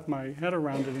 wrap my head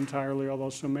around it entirely, although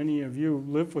so many of you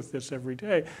live with this every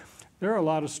day, there are a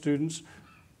lot of students,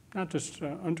 not just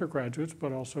undergraduates,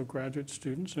 but also graduate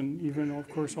students, and even, of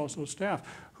course, also staff,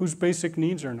 whose basic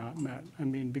needs are not met. I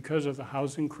mean, because of the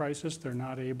housing crisis, they're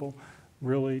not able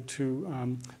really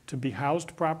to be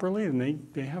housed properly, and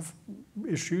they have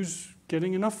issues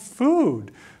getting enough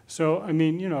food. So, I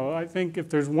mean, I think if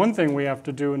there's one thing we have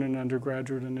to do in an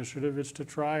undergraduate initiative, it's to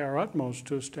try our utmost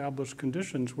to establish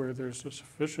conditions where there's a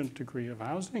sufficient degree of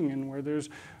housing and where there's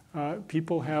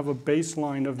people have a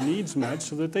baseline of needs met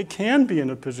so that they can be in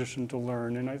a position to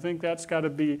learn. And I think that's got to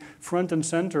be front and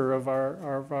center of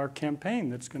our campaign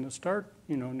that's going to start,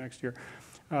 next year.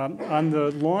 On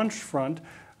the launch front,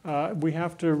 we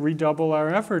have to redouble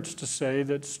our efforts to say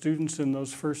that students in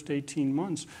those first 18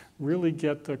 months really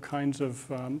get the kinds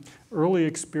of early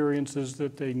experiences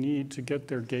that they need to get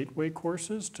their gateway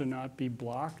courses, to not be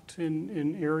blocked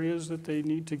in areas that they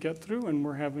need to get through, and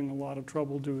we're having a lot of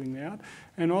trouble doing that.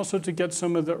 And also to get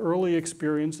some of the early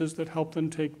experiences that help them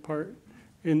take part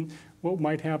in what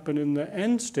might happen in the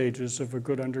end stages of a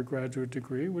good undergraduate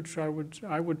degree, which I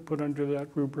would put under that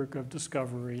rubric of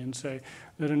discovery and say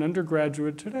that an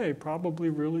undergraduate today probably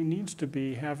really needs to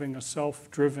be having a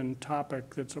self-driven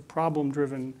topic that's a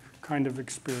problem-driven kind of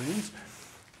experience,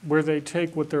 where they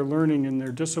take what they're learning in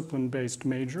their discipline-based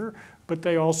major, but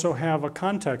they also have a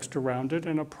context around it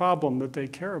and a problem that they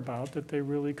care about that they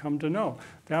really come to know.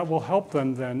 That will help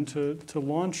them then to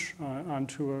launch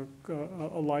onto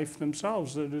a life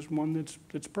themselves that is one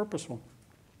that's purposeful.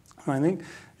 I think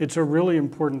it's a really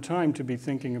important time to be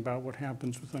thinking about what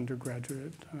happens with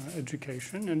undergraduate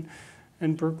education,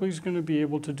 and Berkeley's going to be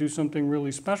able to do something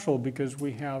really special because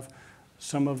we have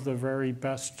some of the very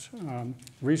best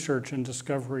research and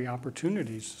discovery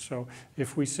opportunities. So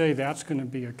if we say that's going to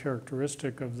be a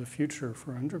characteristic of the future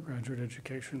for undergraduate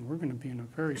education, we're going to be in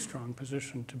a very strong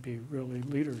position to be really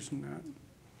leaders in that.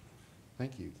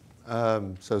 Thank you.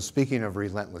 So speaking of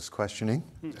relentless questioning,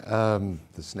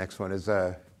 this next one is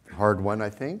a hard one, I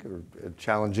think, or a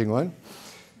challenging one.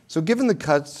 So given the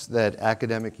cuts that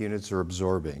academic units are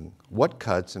absorbing, what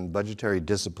cuts in budgetary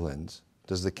disciplines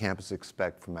does the campus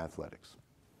expect from athletics?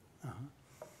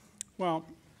 Well,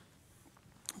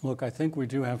 look, I think we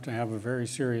do have to have a very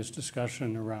serious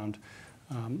discussion around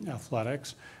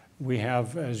athletics. We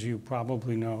have, as you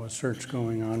probably know, a search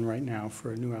going on right now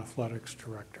for a new athletics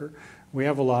director. We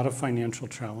have a lot of financial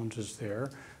challenges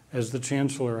there. As the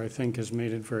chancellor, I think, has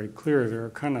made it very clear, there are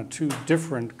kind of two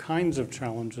different kinds of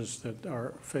challenges that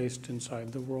are faced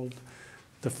inside the world.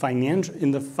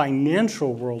 In the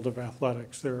financial world of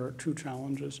athletics, there are two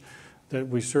challenges that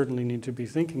we certainly need to be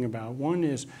thinking about. One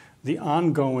is the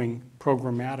ongoing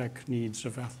programmatic needs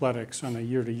of athletics on a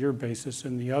year-to-year basis,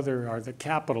 and the other are the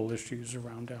capital issues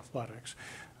around athletics.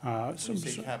 When you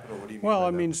say capital, what do you mean? Well, I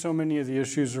mean, so many of the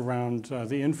issues around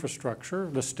the infrastructure,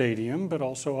 the stadium, but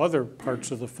also other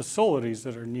parts of the facilities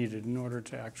that are needed in order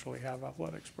to actually have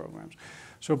athletics programs.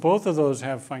 So both of those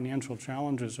have financial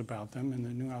challenges about them, and the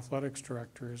new athletics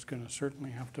director is going to certainly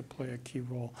have to play a key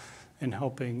role in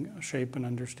helping shape an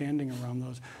understanding around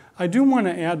those. I do want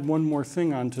to add one more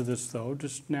thing onto this, though.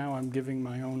 Just now I'm giving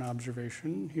my own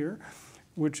observation here,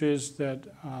 which is that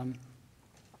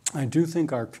I do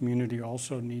think our community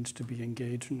also needs to be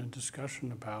engaged in a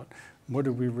discussion about what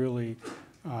do we really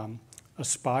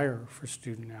aspire for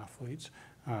student athletes.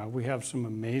 We have some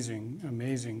amazing,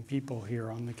 amazing people here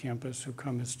on the campus who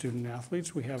come as student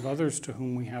athletes. We have others to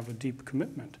whom we have a deep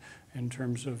commitment in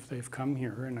terms of they've come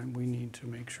here, and we need to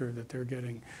make sure that they're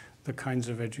getting the kinds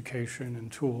of education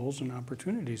and tools and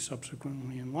opportunities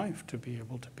subsequently in life to be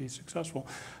able to be successful.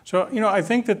 So, I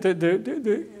think that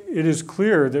it is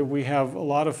clear that we have a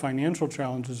lot of financial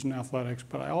challenges in athletics,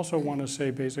 but I also want to say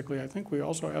basically I think we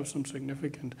also have some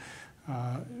significant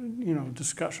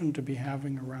discussion to be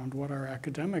having around what our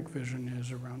academic vision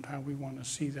is, around how we want to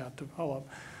see that develop.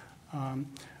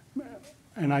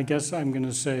 And I guess I'm going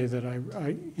to say that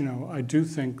I do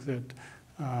think that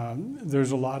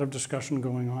there's a lot of discussion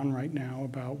going on right now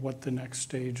about what the next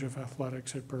stage of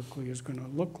athletics at Berkeley is going to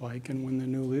look like. And when the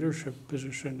new leadership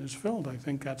position is filled, I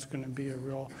think that's going to be a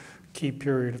real key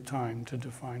period of time to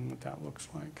define what that looks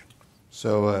like.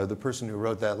 So the person who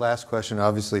wrote that last question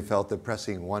obviously felt that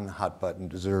pressing one hot button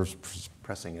deserves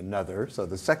pressing another. So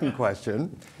the second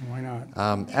question. Why not?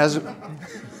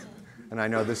 And I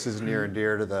know this is near and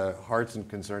dear to the hearts and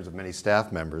concerns of many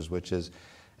staff members, which is,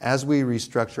 as we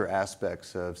restructure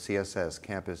aspects of CSS,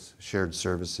 Campus Shared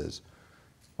Services,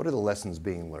 what are the lessons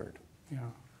being learned? Yeah.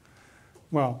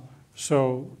 Well,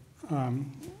 so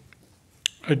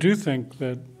I do think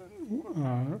that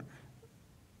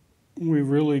we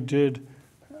really did,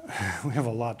 we have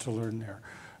a lot to learn there.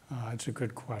 It's a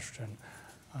good question.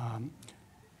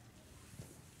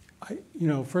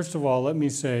 First of all, let me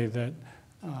say that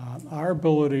our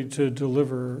ability to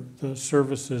deliver the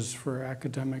services for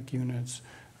academic units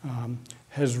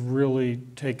has really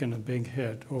taken a big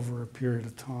hit over a period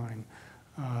of time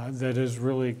that has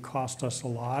really cost us a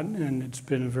lot, and it's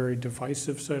been a very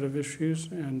divisive set of issues,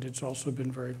 and it's also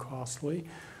been very costly.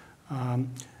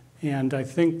 And I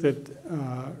think that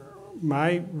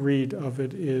my read of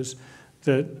it is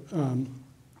that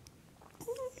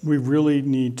we really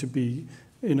need to be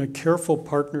in a careful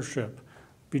partnership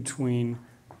between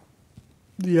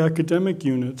the academic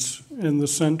units and the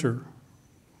center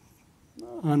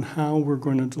on how we're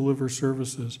going to deliver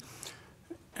services.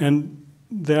 And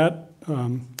that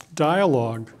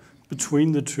dialogue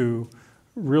between the two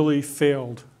really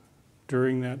failed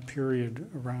during that period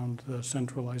around the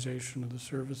centralization of the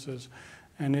services.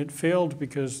 And it failed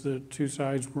because the two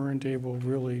sides weren't able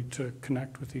really to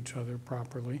connect with each other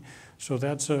properly. So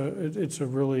it's a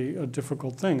really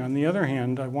difficult thing. On the other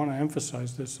hand, I want to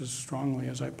emphasize this as strongly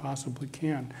as I possibly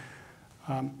can.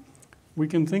 We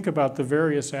can think about the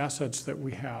various assets that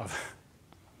we have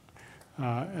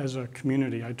as a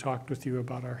community. I talked with you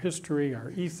about our history,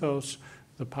 our ethos,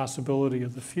 the possibility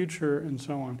of the future, and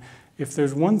so on. If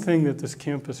there's one thing that this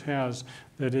campus has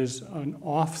that is an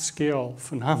off-scale,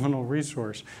 phenomenal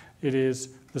resource, it is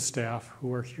the staff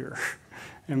who are here.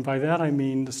 And by that I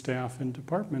mean the staff in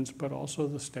departments, but also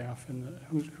the staff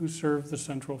who serve the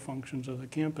central functions of the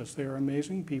campus. They are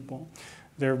amazing people.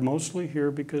 They're mostly here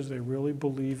because they really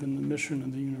believe in the mission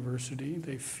of the university.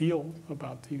 They feel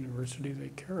about the university. They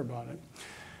care about it.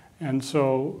 And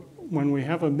so when we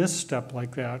have a misstep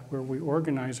like that, where we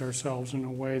organize ourselves in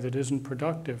a way that isn't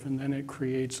productive, and then it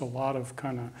creates a lot of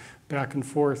kind of back and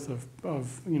forth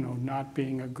of not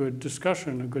being a good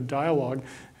discussion, a good dialogue,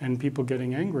 and people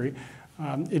getting angry,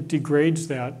 it degrades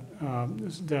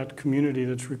that community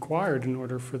that's required in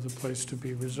order for the place to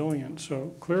be resilient.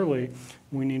 So clearly,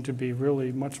 we need to be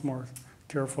really much more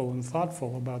careful and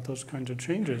thoughtful about those kinds of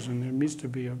changes, and there needs to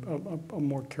be a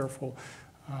more careful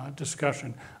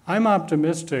discussion. I'm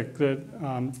optimistic that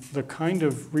the kind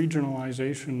of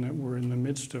regionalization that we're in the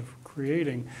midst of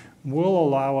creating will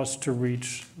allow us to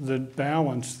reach the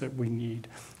balance that we need.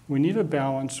 We need a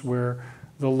balance where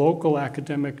the local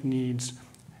academic needs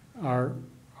are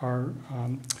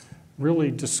really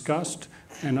discussed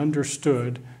and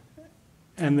understood,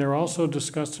 and they're also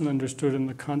discussed and understood in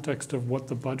the context of what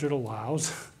the budget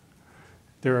allows.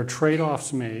 There are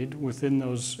trade-offs made within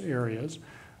those areas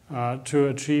to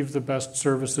achieve the best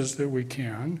services that we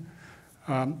can.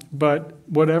 But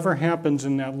whatever happens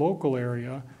in that local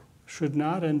area should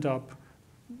not end up,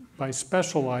 by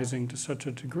specializing to such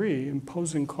a degree,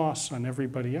 imposing costs on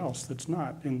everybody else that's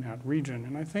not in that region.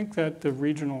 And I think that the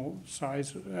regional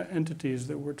size entities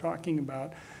that we're talking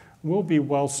about will be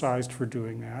well-sized for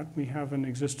doing that. We have an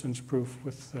existence proof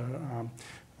with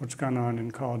what's gone on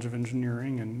in College of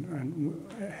Engineering and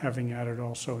having added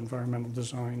also environmental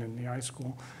design in the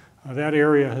iSchool. That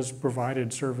area has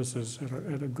provided services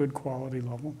at a good quality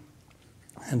level.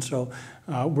 And so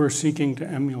we're seeking to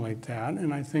emulate that,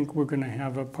 and I think we're going to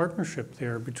have a partnership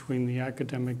there between the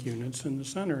academic units and the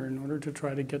center in order to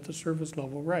try to get the service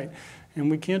level right.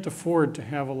 And we can't afford to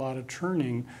have a lot of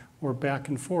churning or back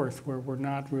and forth where we're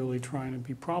not really trying to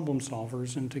be problem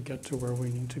solvers and to get to where we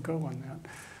need to go on that.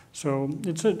 So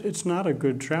it's not a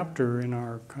good chapter in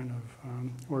our kind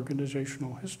of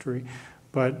organizational history,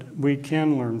 but we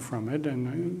can learn from it,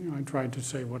 and I tried to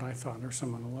say what I thought are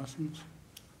some of the lessons.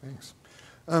 Thanks.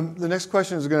 The next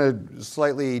question is going to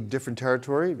slightly different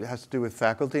territory. It has to do with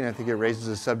faculty, and I think it raises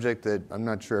a subject that I'm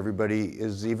not sure everybody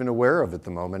is even aware of at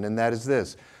the moment, and that is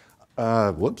this.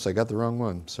 Whoops, I got the wrong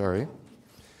one, sorry.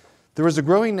 There was a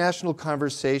growing national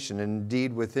conversation, and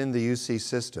indeed within the UC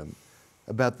system,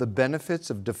 about the benefits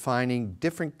of defining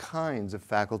different kinds of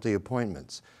faculty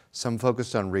appointments, some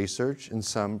focused on research and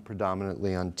some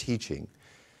predominantly on teaching.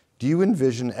 Do you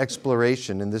envision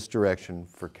exploration in this direction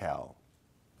for Cal?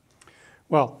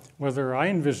 Well, whether I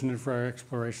envision it for our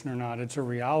exploration or not, it's a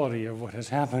reality of what has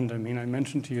happened. I mean, I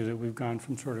mentioned to you that we've gone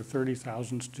from sort of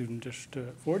 30,000 students to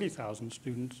 40,000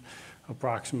 students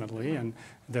approximately, and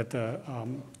that the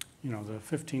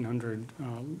 1,500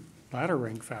 ladder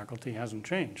rank faculty hasn't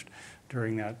changed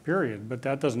during that period. But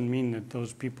that doesn't mean that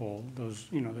those people,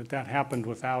 that happened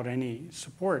without any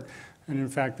support. And in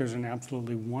fact, there's an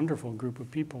absolutely wonderful group of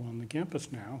people on the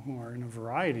campus now who are in a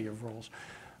variety of roles.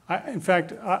 In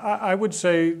fact, I would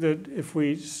say that if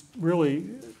we really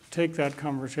take that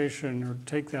conversation or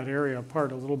take that area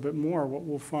apart a little bit more, what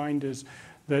we'll find is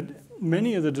that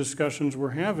many of the discussions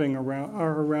we're having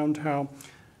are around how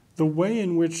the way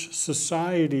in which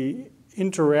society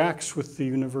interacts with the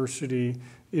university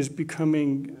is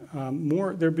becoming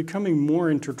they're becoming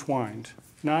more intertwined.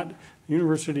 The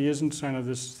university isn't kind of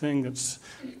this thing that's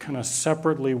kind of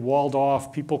separately walled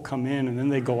off, people come in and then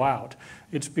they go out.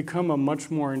 It's become a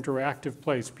much more interactive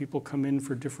place. People come in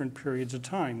for different periods of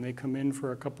time. They come in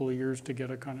for a couple of years to get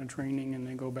a kind of training and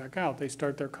they go back out. They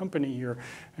start their company here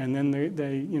and then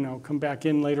they come back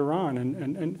in later on.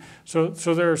 And so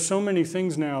there are so many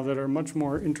things now that are much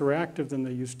more interactive than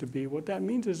they used to be. What that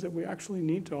means is that we actually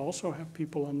need to also have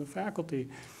people on the faculty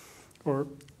or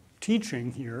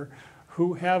teaching here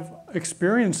who have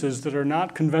experiences that are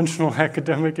not conventional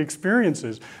academic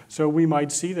experiences. So we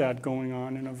might see that going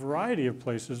on in a variety of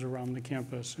places around the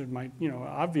campus. It might,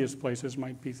 obvious places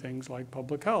might be things like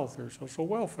public health or social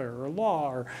welfare or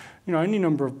law or, any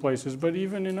number of places. But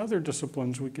even in other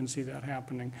disciplines, we can see that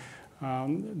happening.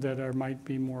 That might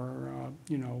be more,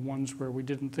 ones where we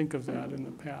didn't think of that in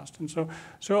the past. And so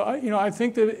I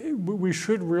think that we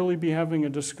should really be having a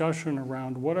discussion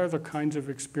around what are the kinds of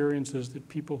experiences that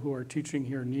people who are teaching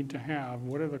here need to have.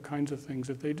 What are the kinds of things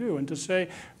that they do? And to say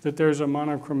that there's a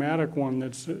monochromatic one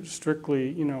that's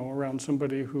strictly, around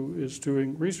somebody who is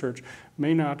doing research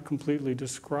may not completely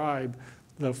describe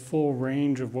the full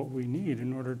range of what we need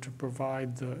in order to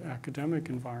provide the academic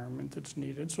environment that's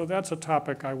needed. So that's a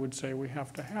topic I would say we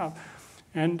have to have.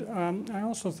 And I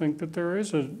also think that there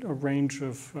is a range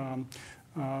of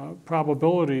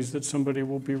probabilities that somebody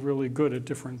will be really good at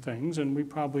different things, and we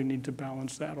probably need to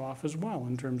balance that off as well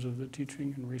in terms of the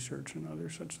teaching and research and other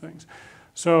such things.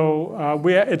 So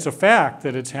it's a fact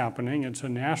that it's happening. It's a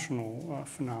national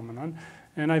phenomenon.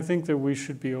 And I think that we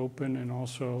should be open and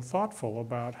also thoughtful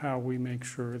about how we make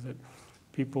sure that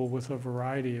people with a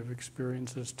variety of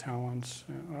experiences, talents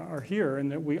are here, and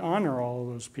that we honor all of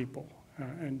those people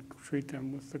and treat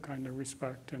them with the kind of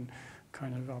respect and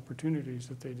kind of opportunities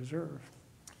that they deserve.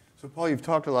 So Paul, you've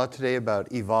talked a lot today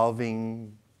about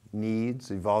evolving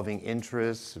needs, evolving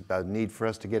interests, about the need for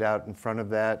us to get out in front of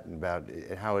that, and about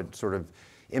how it sort of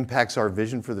impacts our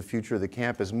vision for the future of the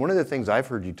campus. And one of the things I've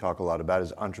heard you talk a lot about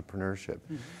is entrepreneurship.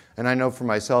 Mm-hmm. And I know for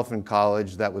myself in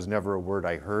college, that was never a word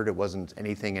I heard. It wasn't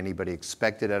anything anybody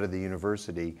expected out of the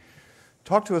university.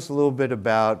 Talk to us a little bit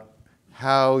about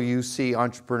how you see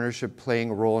entrepreneurship playing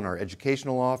a role in our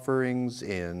educational offerings,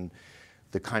 in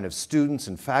the kind of students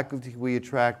and faculty we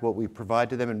attract, what we provide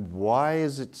to them, and why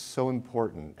is it so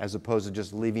important as opposed to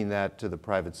just leaving that to the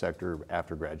private sector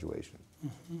after graduation?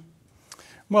 Mm-hmm.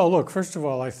 Well, look, first of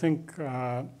all, I think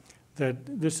that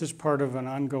this is part of an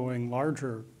ongoing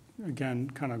larger, again,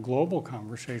 kind of global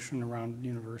conversation around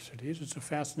universities. It's a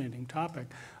fascinating topic.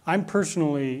 I'm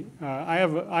personally, I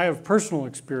have personal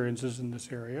experiences in this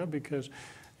area because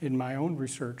in my own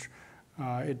research,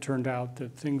 it turned out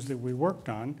that things that we worked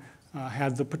on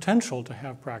had the potential to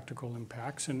have practical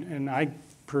impacts, and I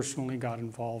personally got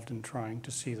involved in trying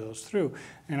to see those through.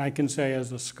 And I can say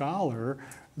as a scholar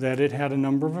that it had a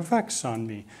number of effects on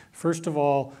me. First of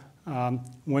all,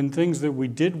 when things that we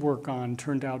did work on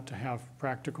turned out to have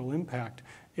practical impact,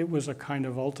 it was a kind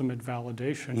of ultimate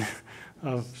validation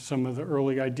of some of the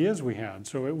early ideas we had.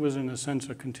 So it was, in a sense,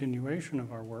 a continuation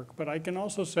of our work. But I can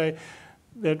also say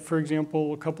that, for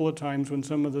example, a couple of times when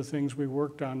some of the things we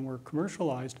worked on were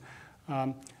commercialized,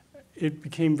 it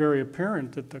became very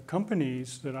apparent that the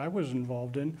companies that I was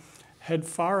involved in had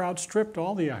far outstripped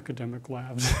all the academic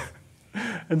labs.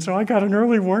 And so I got an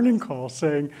early warning call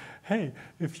saying, hey,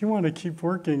 if you want to keep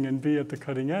working and be at the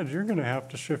cutting edge, you're going to have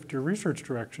to shift your research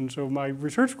direction. So my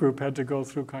research group had to go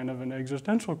through kind of an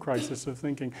existential crisis of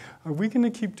thinking, are we going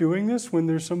to keep doing this when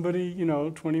there's somebody,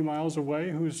 20 miles away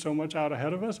who's so much out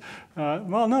ahead of us?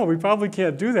 Well, no, we probably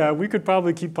can't do that. We could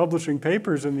probably keep publishing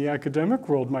papers and the academic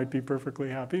world might be perfectly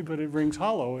happy, but it rings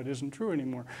hollow. It isn't true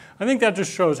anymore. I think that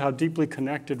just shows how deeply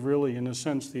connected, really, in a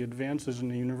sense, the advances in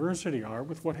the university are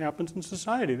with what happens in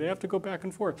society. They have to go back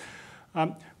and forth.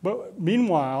 But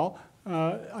meanwhile,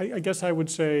 I guess I would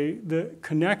say the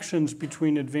connections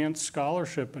between advanced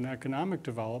scholarship and economic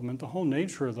development, the whole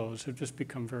nature of those have just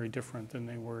become very different than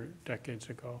they were decades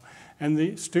ago. And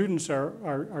the students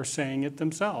are saying it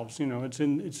themselves.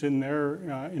 It's in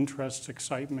their interests,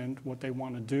 excitement, what they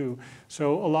want to do.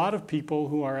 So a lot of people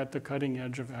who are at the cutting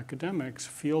edge of academics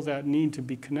feel that need to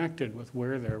be connected with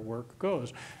where their work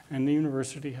goes. And the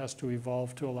university has to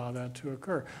evolve to allow that to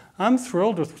occur. I'm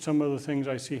thrilled with some of the things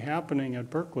I see happening at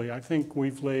Berkeley. I think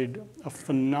we've laid a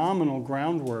phenomenal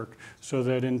groundwork so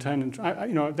that in 10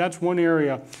 and, that's one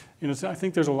area, I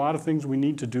think there's a lot of things we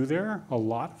need to do there, a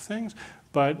lot of things,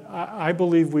 but I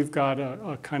believe we've got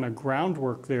a kind of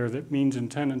groundwork there that means in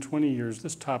 10 and 20 years,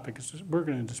 this topic is we're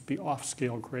going to just be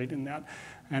off-scale great in that.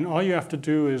 And all you have to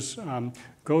do is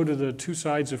go to the two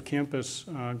sides of campus,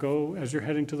 go as you're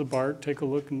heading to the BART, take a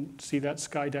look and see that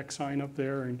Skydeck sign up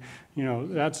there. And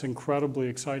that's incredibly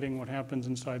exciting what happens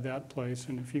inside that place.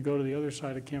 And if you go to the other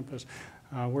side of campus,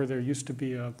 where there used to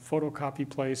be a photocopy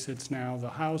place, it's now the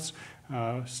house,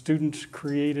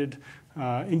 student-created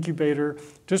incubator.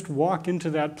 Just walk into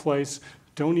that place.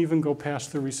 Don't even go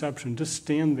past the reception. Just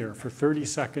stand there for 30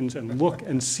 seconds and look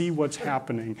and see what's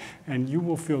happening, and you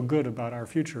will feel good about our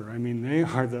future. I mean,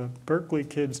 the Berkeley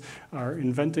kids are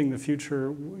inventing the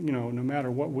future, no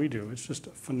matter what we do. It's just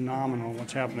phenomenal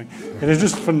what's happening. It is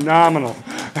just phenomenal.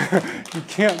 You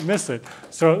can't miss it.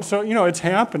 So it's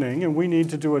happening, and we need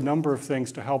to do a number of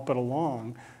things to help it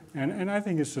along, and I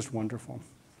think it's just wonderful.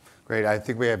 Great. I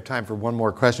think we have time for one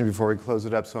more question before we close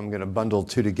it up, so I'm going to bundle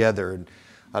two together.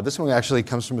 This one actually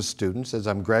comes from a student, says,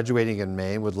 I'm graduating in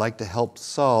May and would like to help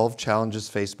solve challenges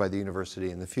faced by the university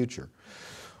in the future.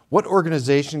 What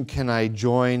organization can I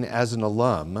join as an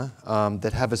alum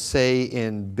that have a say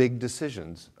in big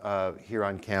decisions here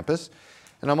on campus?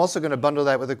 And I'm also going to bundle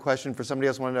that with a question for somebody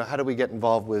else who wants to know, how do we get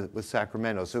involved with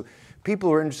Sacramento? So people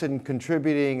who are interested in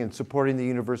contributing and supporting the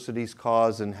university's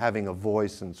cause and having a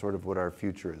voice in sort of what our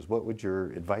future is, what would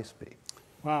your advice be?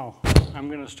 Wow, I'm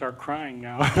going to start crying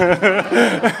now.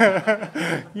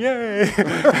 Yay!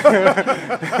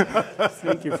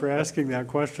 Thank you for asking that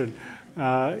question.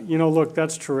 Look,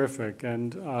 that's terrific.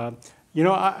 And,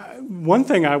 one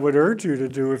thing I would urge you to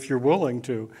do if you're willing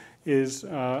to is,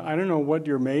 I don't know what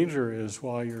your major is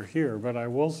while you're here, but I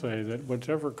will say that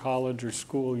whatever college or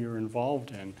school you're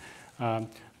involved in,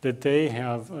 that they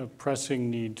have a pressing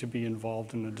need to be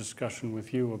involved in a discussion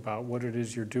with you about what it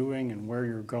is you're doing and where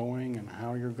you're going and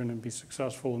how you're going to be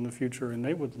successful in the future. And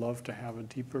they would love to have a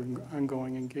deeper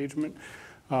ongoing engagement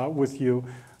with you.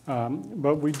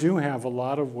 But we do have a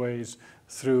lot of ways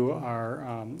through our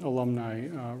alumni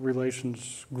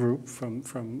relations group from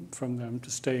them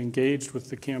to stay engaged with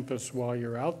the campus while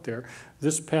you're out there.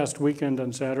 This past weekend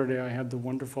on Saturday, I had the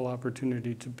wonderful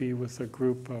opportunity to be with a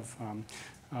group of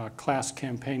class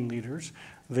campaign leaders.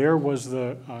 There was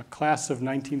the class of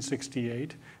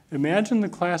 1968. Imagine the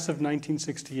class of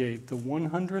 1968, the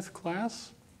 100th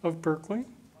class of Berkeley,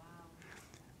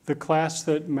 the class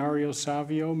that Mario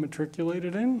Savio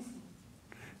matriculated in,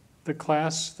 the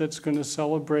class that's going to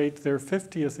celebrate their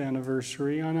 50th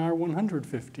anniversary on our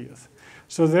 150th.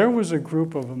 So there was a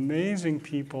group of amazing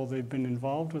people. They've been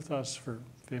involved with us for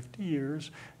 50 years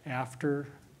after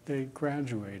they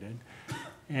graduated.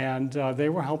 And they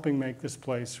were helping make this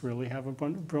place really have a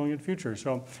brilliant future.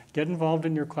 So get involved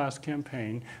in your class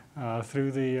campaign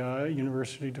through the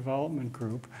University Development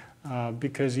Group,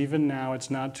 because even now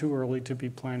it's not too early to be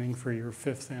planning for your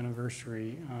 5th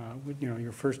anniversary,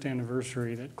 your first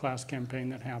anniversary, that class campaign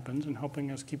that happens, and helping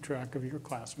us keep track of your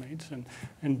classmates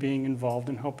and being involved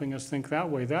in helping us think that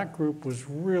way. That group was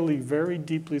really very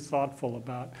deeply thoughtful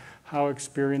about how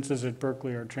experiences at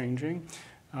Berkeley are changing.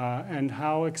 And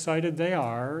how excited they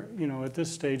are, at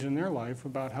this stage in their life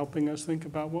about helping us think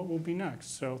about what will be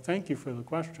next. So thank you for the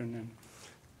question, and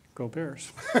go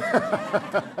Bears.